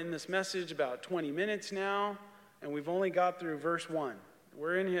 1. We're in this message about 20 minutes now, and we've only got through verse 1.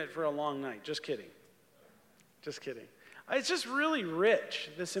 We're in here for a long night. Just kidding. Just kidding. It's just really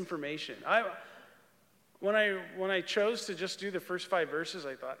rich, this information. When I chose to just do the first 5 verses,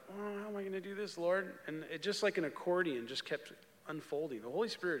 I thought, how am I going to do this, Lord? And it just like an accordion just kept unfolding. The Holy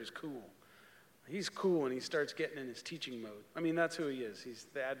Spirit is cool. He's cool when he starts getting in his teaching mode. I mean, that's who he is. He's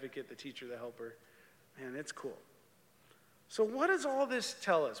the advocate, the teacher, the helper. Man, it's cool. So what does all this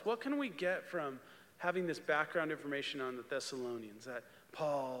tell us? What can we get from having this background information on the Thessalonians, that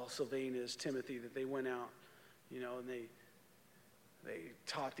Paul, Silvanus, Timothy, that they went out, and they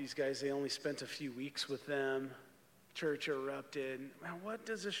taught these guys. They only spent a few weeks with them. Church erupted. Man, what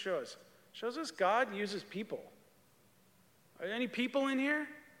does this show us? It shows us God uses people. Are there any people in here?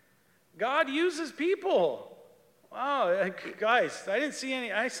 God uses people. Wow, guys, I didn't see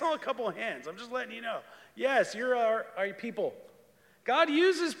any. I saw a couple of hands. I'm just letting you know. Yes, you're our people. God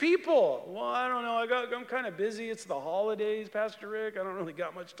uses people. Well, I don't know. I'm kind of busy. It's the holidays, Pastor Rick. I don't really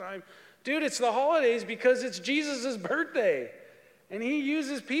got much time. Dude, it's the holidays because it's Jesus' birthday. And he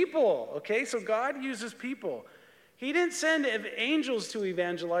uses people, okay? So God uses people. He didn't send angels to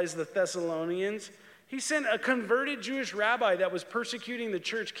evangelize the Thessalonians. He sent a converted Jewish rabbi that was persecuting the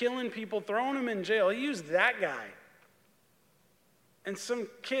church, killing people, throwing them in jail. He used that guy. And some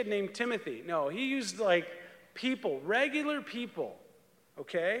kid named Timothy. No, he used people, regular people,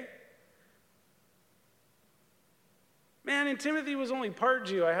 okay? Man, and Timothy was only part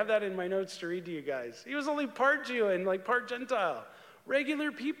Jew. I have that in my notes to read to you guys. He was only part Jew and part Gentile.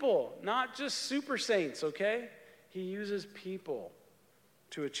 Regular people, not just super saints, okay? He uses people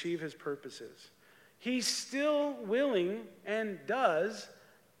to achieve his purposes. He's still willing and does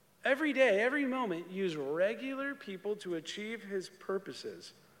every day, every moment, use regular people to achieve his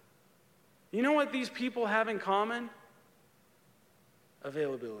purposes. You know what these people have in common?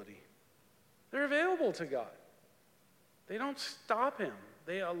 Availability. They're available to God. They don't stop him.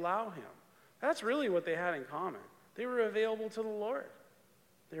 They allow him. That's really what they had in common. They were available to the Lord.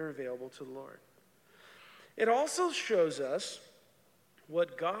 They were available to the Lord. It also shows us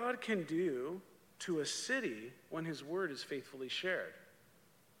what God can do to a city when his word is faithfully shared.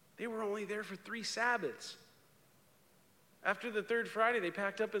 They were only there for 3 Sabbaths. After the third Friday, they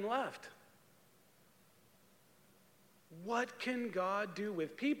packed up and left. What can God do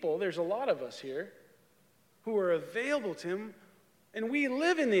with people? There's a lot of us here who are available to him, and we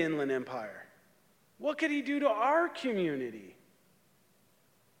live in the Inland Empire. What could he do to our community?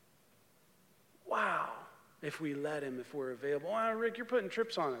 Wow. If we let him, if we're available. Oh, Rick, you're putting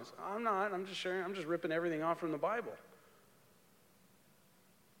trips on us. I'm not. I'm just sharing. I'm just ripping everything off from the Bible.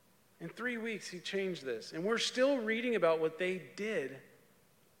 In 3 weeks, he changed this. And we're still reading about what they did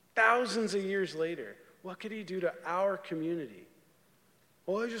thousands of years later. What could he do to our community?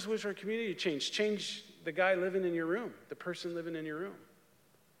 Well, I just wish our community changed. Change the guy living in your room, the person living in your room.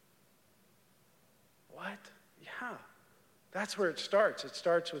 What? Yeah. That's where it starts. It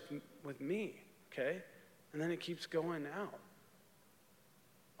starts with me, okay? And then it keeps going out.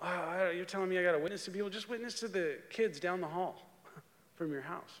 You're telling me I got to witness to people? Just witness to the kids down the hall from your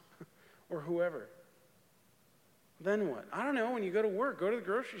house or whoever. Then what? I don't know. When you go to work, go to the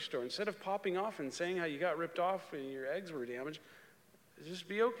grocery store. Instead of popping off and saying how you got ripped off and your eggs were damaged, just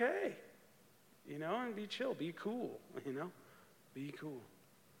be okay, and be chill. Be cool, Be cool.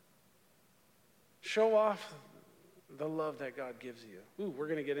 Show off the love that God gives you. Ooh, we're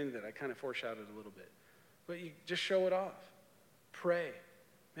going to get into that. I kind of foreshadowed a little bit. But you just show it off. Pray.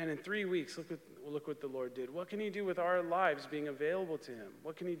 Man, in 3 weeks, look what the Lord did. What can he do with our lives being available to him?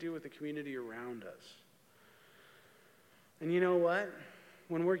 What can he do with the community around us? And you know what?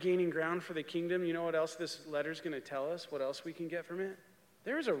 When we're gaining ground for the kingdom, you know what else this letter's going to tell us? What else we can get from it?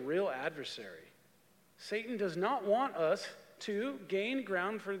 There's a real adversary. Satan does not want us to gain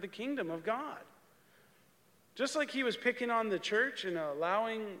ground for the kingdom of God. Just like he was picking on the church and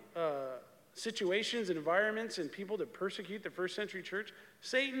allowing situations and environments and people to persecute the first century church,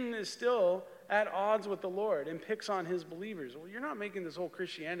 Satan is still at odds with the Lord and picks on his believers. Well, you're not making this whole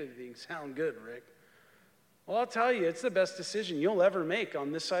Christianity thing sound good, Rick. Well, I'll tell you, it's the best decision you'll ever make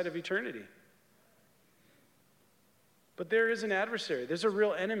on this side of eternity. But there is an adversary. There's a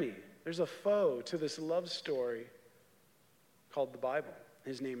real enemy. There's a foe to this love story called the Bible.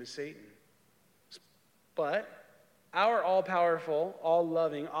 His name is Satan. But our all-powerful,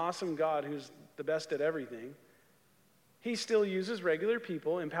 all-loving, awesome God, who's the best at everything, he still uses regular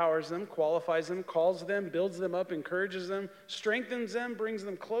people, empowers them, qualifies them, calls them, builds them up, encourages them, strengthens them, brings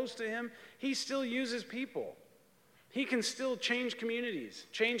them close to him. He still uses people. He can still change communities,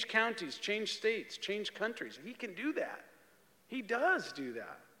 change counties, change states, change countries. He can do that. He does do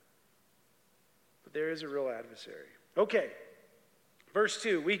that. But there is a real adversary. Okay, verse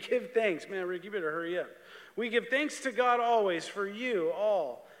 2, we give thanks. Man, Rick, you better hurry up. We give thanks to God always for you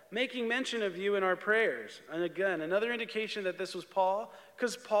all, making mention of you in our prayers. And again, another indication that this was Paul,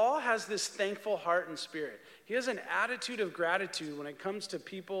 because Paul has this thankful heart and spirit. He has an attitude of gratitude when it comes to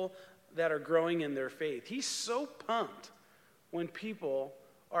people that are growing in their faith. He's so pumped when people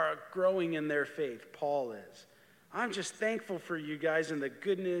are growing in their faith. Paul is. I'm just thankful for you guys and the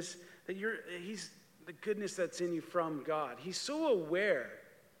goodness that the goodness that's in you from God. He's so aware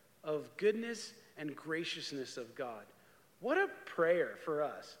of goodness and graciousness of God. What a prayer for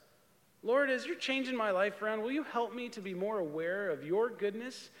us. Lord, as you're changing my life around, will you help me to be more aware of your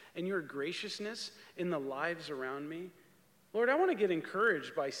goodness and your graciousness in the lives around me? Lord, I want to get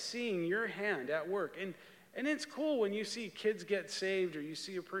encouraged by seeing your hand at work. And it's cool when you see kids get saved or you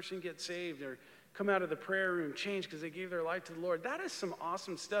see a person get saved or come out of the prayer room changed because they gave their life to the Lord. That is some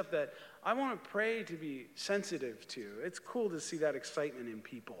awesome stuff that I want to pray to be sensitive to. It's cool to see that excitement in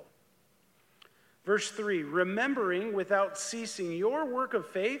people. Verse 3, remembering without ceasing your work of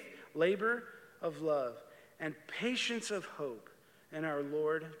faith, labor of love, and patience of hope in our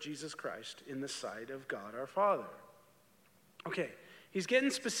Lord Jesus Christ in the sight of God our Father. Okay, he's getting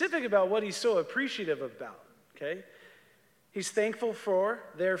specific about what he's so appreciative about, okay? He's thankful for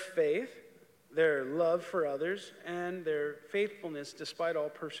their faith, their love for others, and their faithfulness despite all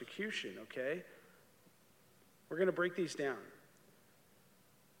persecution, okay? We're going to break these down.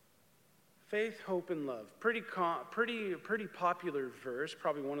 Faith, hope, and love. Pretty popular verse,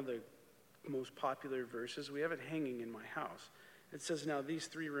 probably one of the most popular verses. We have it hanging in my house. It says, now these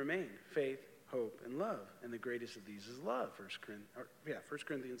three remain, faith, hope, and love. And the greatest of these is love, 1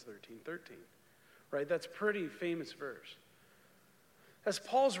 Corinthians 13:13. Right? That's a pretty famous verse. As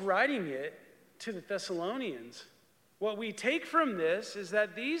Paul's writing it to the Thessalonians, what we take from this is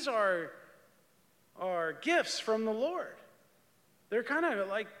that these are gifts from the Lord. They're kind of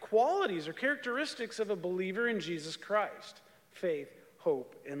like qualities or characteristics of a believer in Jesus Christ. Faith,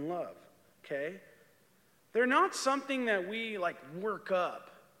 hope, and love. Okay? They're not something that we work up.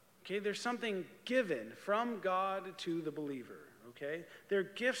 Okay? They're something given from God to the believer. Okay? They're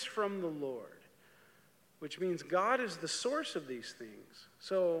gifts from the Lord. which means God is the source of these things.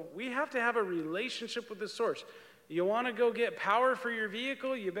 So we have to have a relationship with the source. You want to go get power for your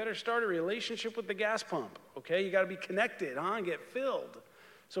vehicle, you better start a relationship with the gas pump, okay? You got to be connected, and get filled.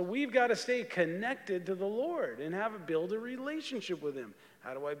 So we've got to stay connected to the Lord and build a relationship with him.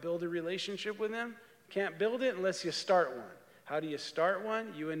 How do I build a relationship with him? Can't build it unless you start one. How do you start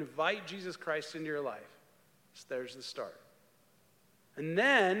one? You invite Jesus Christ into your life. So there's the start. And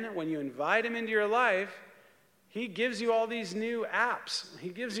then when you invite him into your life, he gives you all these new apps. He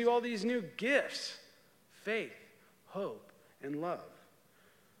gives you all these new gifts. Faith, hope, and love.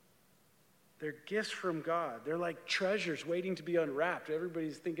 They're gifts from God. They're like treasures waiting to be unwrapped.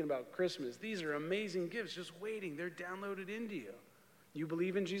 Everybody's thinking about Christmas. These are amazing gifts just waiting. They're downloaded into you. You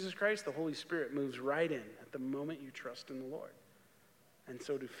believe in Jesus Christ, the Holy Spirit moves right in at the moment you trust in the Lord. And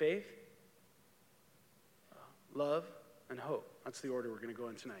so do faith, love, and hope. That's the order we're going to go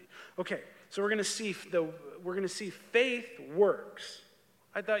in tonight. Okay, so we're going to see faith works.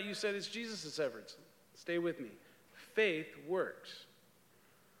 I thought you said it's Jesus' efforts. Stay with me. Faith works.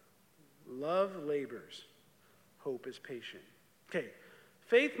 Love labors. Hope is patient. Okay,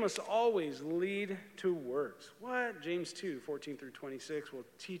 faith must always lead to works. What? James 2:14 through 26 will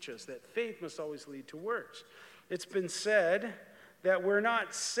teach us that faith must always lead to works. It's been said that we're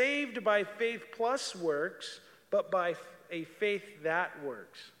not saved by faith plus works, but by a faith that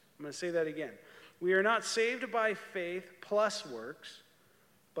works. I'm going to say that again. We are not saved by faith plus works,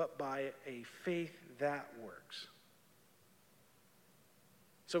 but by a faith that works.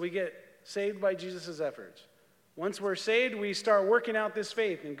 So we get saved by Jesus' efforts. Once we're saved, we start working out this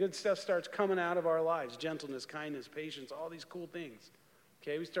faith, and good stuff starts coming out of our lives. Gentleness, kindness, patience, all these cool things.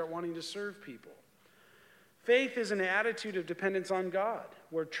 Okay, we start wanting to serve people. Faith is an attitude of dependence on God.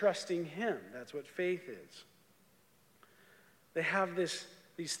 We're trusting him. That's what faith is.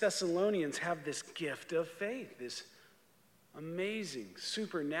 These Thessalonians have this gift of faith, this amazing,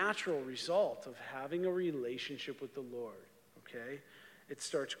 supernatural result of having a relationship with the Lord. Okay? It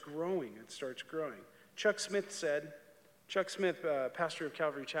starts growing. Chuck Smith, pastor of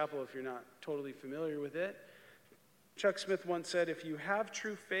Calvary Chapel, if you're not totally familiar with it, Chuck Smith once said, if you have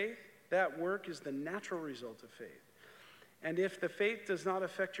true faith, that work is the natural result of faith. And if the faith does not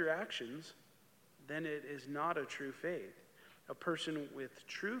affect your actions, then it is not a true faith. A person with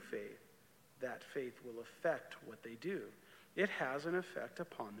true faith, that faith will affect what they do. It has an effect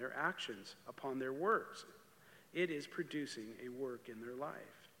upon their actions, upon their works. It is producing a work in their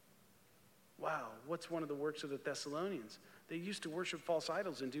life. Wow, what's one of the works of the Thessalonians? They used to worship false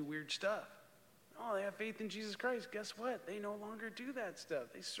idols and do weird stuff. Oh, they have faith in Jesus Christ. Guess what? They no longer do that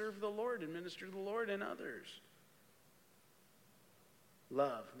stuff. They serve the Lord and minister to the Lord and others.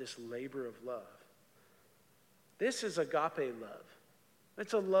 Love, this labor of love. This is agape love.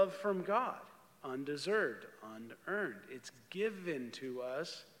 It's a love from God, undeserved, unearned. It's given to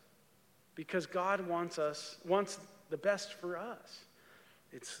us because God wants the best for us.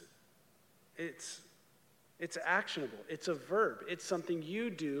 It's actionable. It's a verb. It's something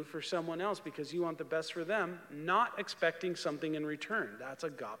you do for someone else because you want the best for them, not expecting something in return. That's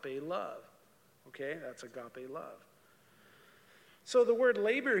agape love. Okay? That's agape love. So the word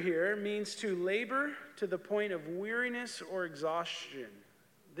labor here means to labor to the point of weariness or exhaustion.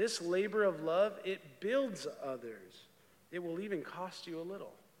 This labor of love, it builds others. It will even cost you a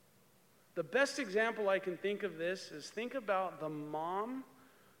little. The best example I can think of this is think about the mom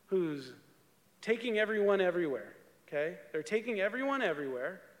who's taking everyone everywhere, okay? They're taking everyone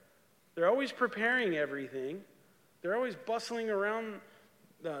everywhere. They're always preparing everything. They're always bustling around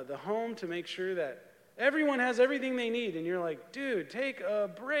the home to make sure that everyone has everything they need. And you're like, dude, take a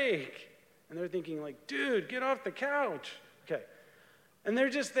break. And they're thinking like, dude, get off the couch. Okay. And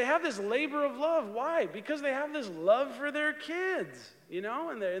they have this labor of love. Why? Because they have this love for their kids,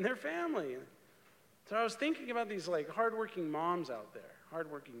 and their family. So I was thinking about these like hardworking moms out there,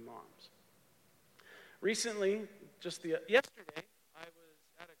 hardworking moms. Recently, yesterday, I was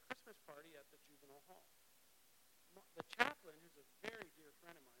at a Christmas party at the juvenile hall. The chaplain, who's a very dear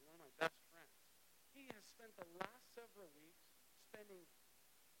friend of mine, one of my best friends, he has spent the last several weeks spending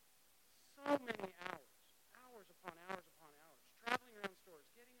so many hours upon hours, traveling around stores,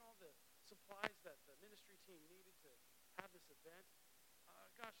 getting all the supplies that the ministry team needed to have this event.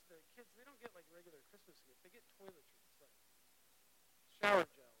 The kids, they don't get like regular Christmas gifts. They get toiletries, like shower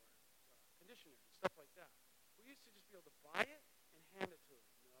gel or conditioner and stuff like that. We used to just be able to buy it and hand it to them.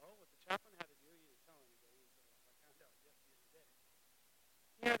 No, what the chaplain had to do, he didn't tell anybody until I found out the other day.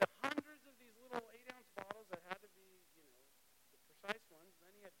 He had hundreds of these little 8-ounce bottles that had to be, the precise ones. And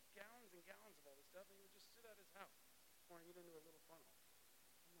then he had gallons and gallons of all this stuff, and he would just sit at his house pouring it into a little funnel.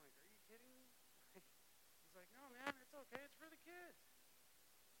 I'm like, are you kidding me?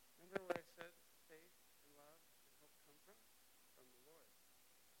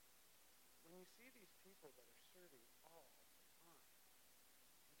 people that are serving all the time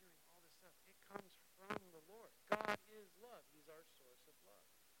and doing all this stuff. It comes from the Lord. God is love. He's our source of love.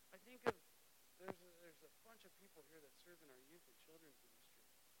 I think of there's a bunch of people here that serve in our youth and children's ministry.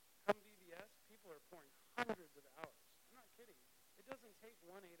 Come VBS, people are pouring hundreds of hours. I'm not kidding. It doesn't take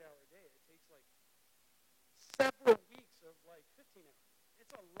 1 8-hour day. It takes like several weeks of like 15 hours.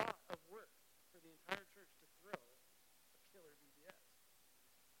 It's a lot of work for the entire church to throw a killer VBS.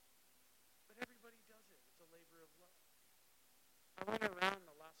 But everybody does it. It's a labor of love. I went around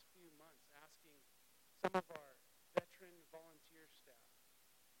the last few months asking some of our veteran volunteer staff,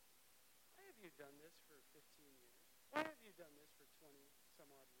 why have you done this for 15 years? Why have you done this for 20 some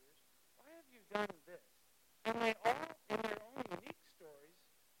odd years? Why have you done this? And they all, in their own unique stories,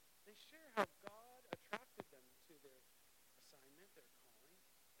 they share how God attracted them to their assignment, their calling,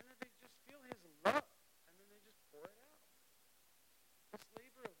 and that they just feel his love, and then they just pour it out. This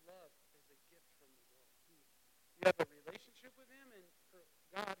labor of love is a gift from the Lord. You have a relationship with him, and for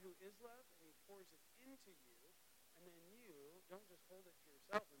God, who is love, and he pours it into you, and then you don't just hold it to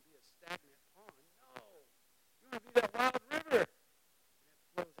yourself and be a stagnant pond. No. You want to be that wild river, and it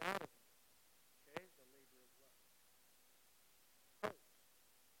flows out of you. Okay? The labor of love. Hope.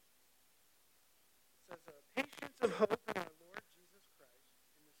 It says, patience of hope in our Lord Jesus Christ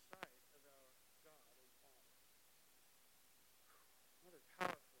in the sight of our God and Father. Another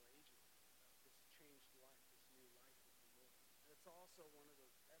powerful agent of this changed life, this new life with the Lord. And it's also one of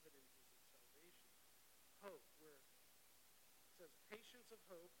those evidences of salvation. Hope, where it says patience of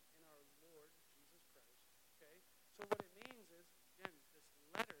hope in our Lord Jesus Christ. Okay? So what it means is, again, this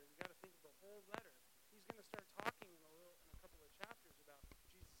letter, we got to think of the whole letter. He's going to start talking in a couple of chapters about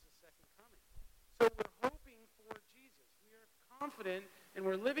Jesus' second coming. So we're hoping for Jesus. We are confident, and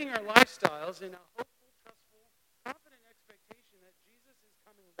we're living our lifestyles in a hopeful, trustful, confident expectation that Jesus is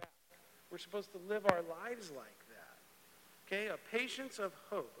coming back. We're supposed to live our lives like that. Okay? A patience of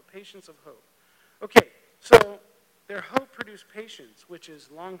hope. A patience of hope. Okay, so their hope produced patience, which is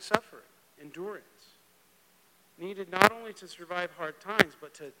long-suffering, endurance, needed not only to survive hard times,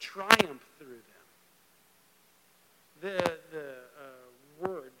 but to triumph through them.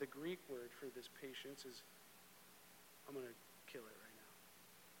 The Greek word for this patience is, I'm going to kill it right now,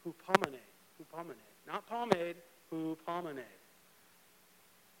 hupomene. Not pomade, hupomene.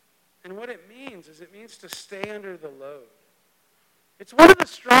 And what it means is it means to stay under the load. It's one of the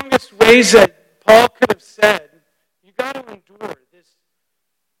strongest ways that Paul could have said, you got to endure this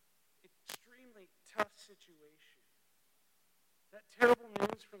extremely tough situation. That terrible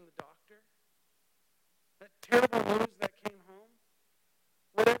news from the doctor, that terrible news that came home,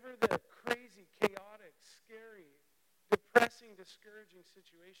 whatever the crazy, chaotic, scary, depressing, discouraging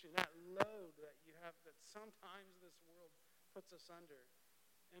situation, that load that you have that sometimes this world puts us under.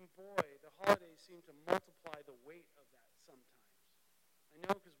 And boy, the holidays seem to multiply the weight of that sometimes. I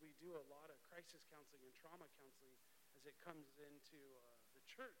know because we do a lot of crisis counseling and trauma counseling as it comes into the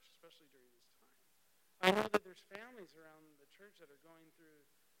church, especially during this time. I know that there's families around the church that are going through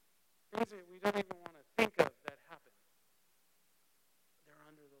things that we don't even want to think of that happen. They're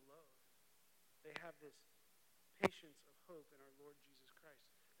under the load. They have this patience of hope in our Lord Jesus Christ.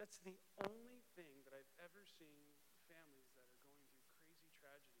 That's the only thing that I've ever seen families that are going through crazy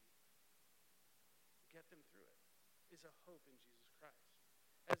tragedy get them through it, is a hope in Jesus Christ.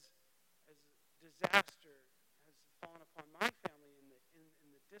 As disaster has fallen upon my family in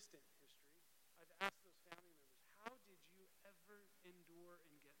the distant history, I've asked those family members, how did you ever endure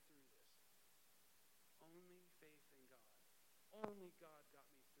and get through this? Only faith in God. Only God got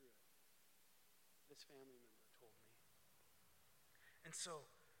me through it. This family member told me. And so,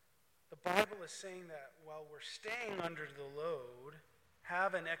 the Bible is saying that while we're staying under the load,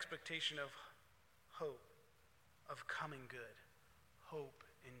 have an expectation of hope, of coming good. Hope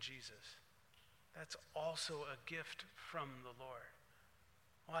in Jesus. That's also a gift from the Lord.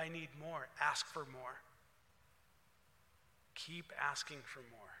 Well, I need more. Ask for more. Keep asking for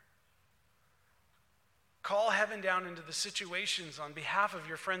more. Call heaven down into the situations on behalf of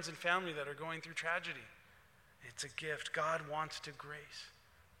your friends and family that are going through tragedy. It's a gift. God wants to grace.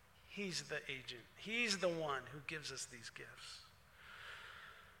 He's the agent. He's the one who gives us these gifts.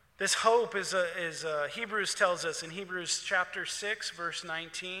 This hope is Hebrews tells us in Hebrews chapter 6, verse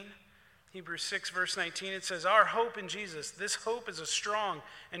 19. Hebrews 6, verse 19, it says, our hope in Jesus, this hope is a strong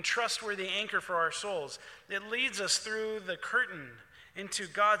and trustworthy anchor for our souls. It leads us through the curtain into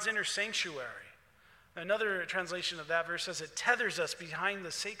God's inner sanctuary. Another translation of that verse says it tethers us behind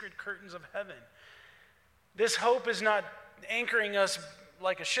the sacred curtains of heaven. This hope is not anchoring us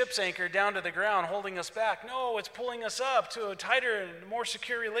like a ship's anchor down to the ground, holding us back. No, it's pulling us up to a tighter and more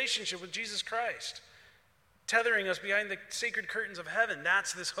secure relationship with Jesus Christ. tethering us behind the sacred curtains of heaven.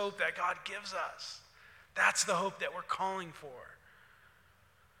 That's this hope that God gives us. That's the hope that we're calling for.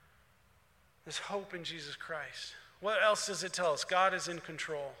 This hope in Jesus Christ. What else does it tell us? God is in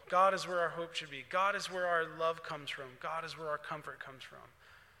control. God is where our hope should be. God is where our love comes from. God is where our comfort comes from.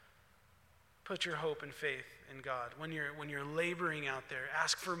 Put your hope and faith in God. When you're laboring out there,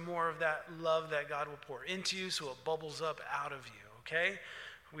 ask for more of that love that God will pour into you so it bubbles up out of you, okay?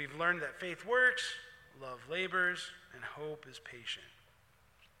 We've learned that faith works, love labors, and hope is patient.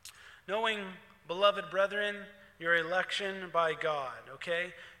 Knowing, beloved brethren, your election by God,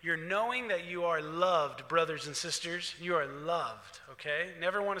 okay? You're knowing that you are loved, brothers and sisters. You are loved, okay?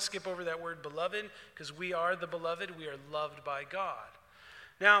 Never want to skip over that word beloved, because we are the beloved. We are loved by God.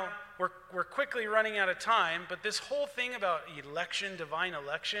 Now, we're quickly running out of time, but this whole thing about election, divine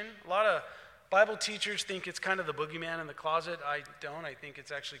election, a lot of Bible teachers think it's kind of the boogeyman in the closet. I don't. I think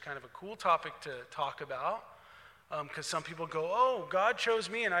it's actually kind of a cool topic to talk about. Because some people go, oh, God chose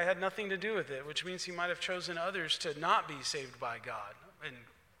me and I had nothing to do with it, which means he might have chosen others to not be saved by God. And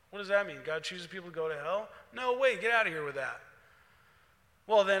what does that mean? God chooses people to go to hell? No way, get out of here with that.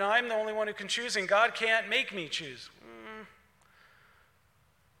 Well, then I'm the only one who can choose and God can't make me choose.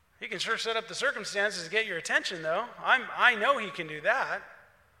 He can sure set up the circumstances to get your attention, though. I know he can do that.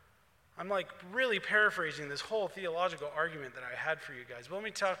 I'm like really paraphrasing this whole theological argument that I had for you guys. But let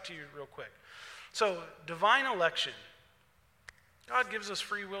me talk to you real quick. So, divine election. God gives us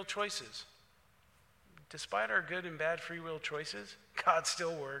free will choices. Despite our good and bad free will choices, God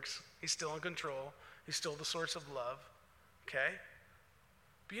still works. He's still in control. He's still the source of love. Okay?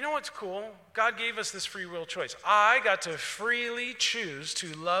 But you know what's cool? God gave us this free will choice. I got to freely choose to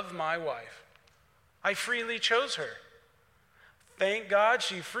love my wife. I freely chose her. Thank God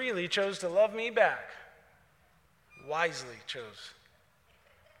she freely chose to love me back. Wisely chose.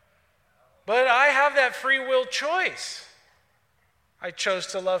 But I have that free will choice. I chose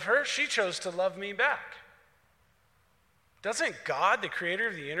to love her. She chose to love me back. Doesn't God, the creator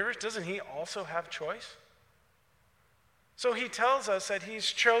of the universe, doesn't he also have choice? So he tells us that he's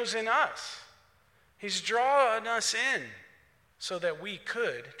chosen us. He's drawn us in so that we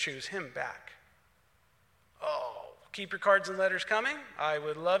could choose him back. Oh, keep your cards and letters coming. I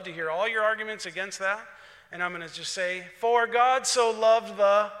would love to hear all your arguments against that. And I'm going to just say, for God so loved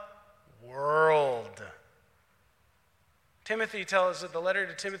the world. Timothy tells us that the letter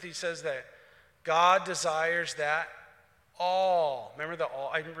to Timothy says that God desires that all. Remember the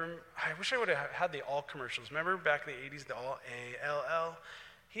all? I wish I would have had the all commercials. Remember back in the 80s, the all, A-L-L?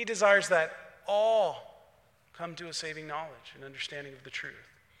 He desires that all come to a saving knowledge and understanding of the truth.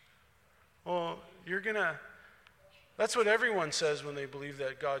 Well, that's what everyone says when they believe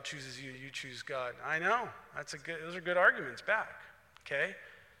that God chooses you, you choose God. I know. Those are good arguments back. Okay?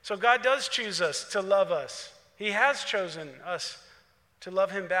 So God does choose us to love us. He has chosen us to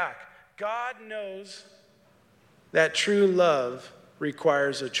love him back. God knows that true love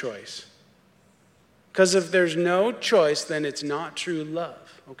requires a choice. Because if there's no choice, then it's not true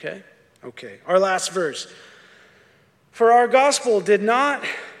love. Okay? Okay. Our last verse. For our gospel did not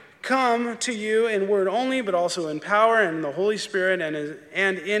come to you in word only, but also in power and in the Holy Spirit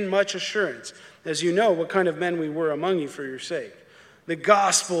and in much assurance, as you know what kind of men we were among you for your sake. The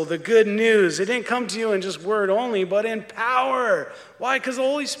gospel, the good news, it didn't come to you in just word only, but in power. Why? Because the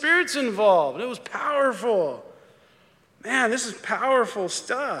Holy Spirit's involved. It was powerful. Man, this is powerful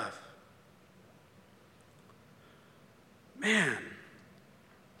stuff. Man.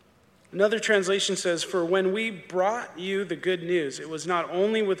 Another translation says, for when we brought you the good news, it was not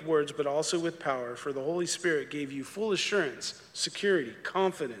only with words, but also with power, for the Holy Spirit gave you full assurance, security,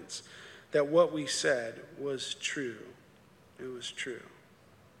 confidence that what we said was true. It was true.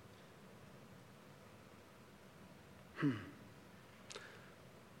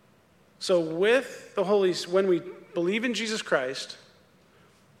 So with the Holy Spirit, when we believe in Jesus Christ,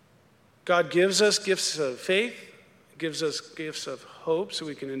 God gives us gifts of faith, gives us gifts of hope so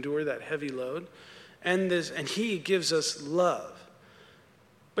we can endure that heavy load, and he gives us love.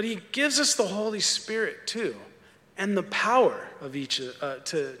 But he gives us the Holy Spirit too, and the power of each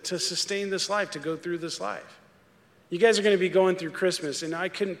to sustain this life, to go through this life. You guys are going to be going through Christmas, and I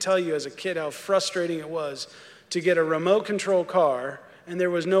couldn't tell you as a kid how frustrating it was to get a remote control car and there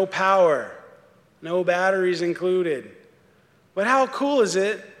was no power, no batteries included. But how cool is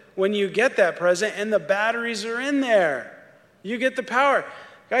it when you get that present and the batteries are in there? You get the power.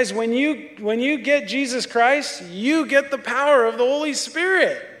 Guys, when you get Jesus Christ, you get the power of the Holy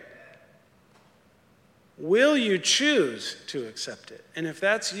Spirit. Will you choose to accept it? And if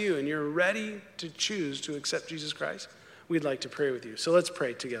that's you and you're ready to choose to accept Jesus Christ, we'd like to pray with you. So let's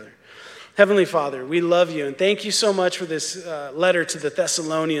pray together. Heavenly Father, we love you and thank you so much for this letter to the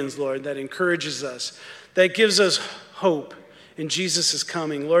Thessalonians, Lord, that encourages us, that gives us hope in Jesus'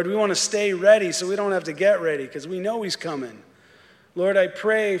 coming. Lord, we want to stay ready so we don't have to get ready because we know he's coming. Lord, I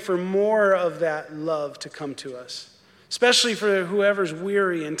pray for more of that love to come to us, especially for whoever's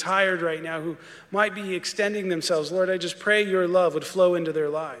weary and tired right now who might be extending themselves. Lord, I just pray your love would flow into their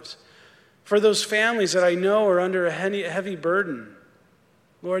lives. For those families that I know are under a heavy burden,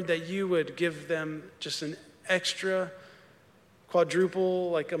 Lord, that you would give them just an extra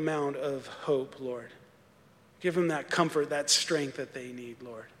quadruple amount of hope, Lord. Give them that comfort, that strength that they need,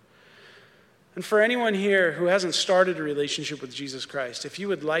 Lord. And for anyone here who hasn't started a relationship with Jesus Christ, if you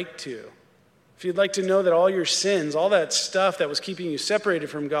would like to, if you'd like to know that all your sins, all that stuff that was keeping you separated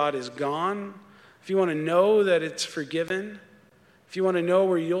from God is gone, if you want to know that it's forgiven, if you want to know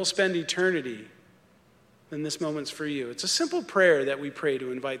where you'll spend eternity, then this moment's for you. It's a simple prayer that we pray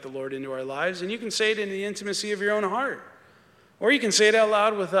to invite the Lord into our lives, and you can say it in the intimacy of your own heart, or you can say it out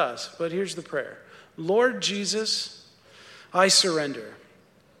loud with us. But here's the prayer. Lord Jesus, I surrender.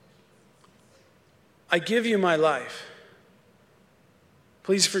 I give you my life.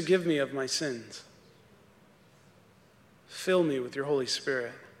 Please forgive me of my sins. Fill me with your Holy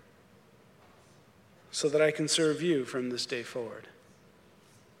Spirit so that I can serve you from this day forward.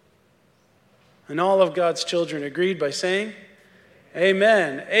 And all of God's children agreed by saying,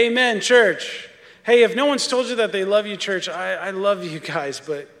 amen. Amen, church. Hey, if no one's told you that they love you, church, I love you guys.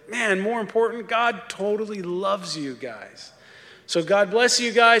 But man, more important, God totally loves you guys. So God bless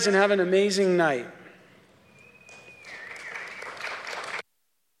you guys and have an amazing night.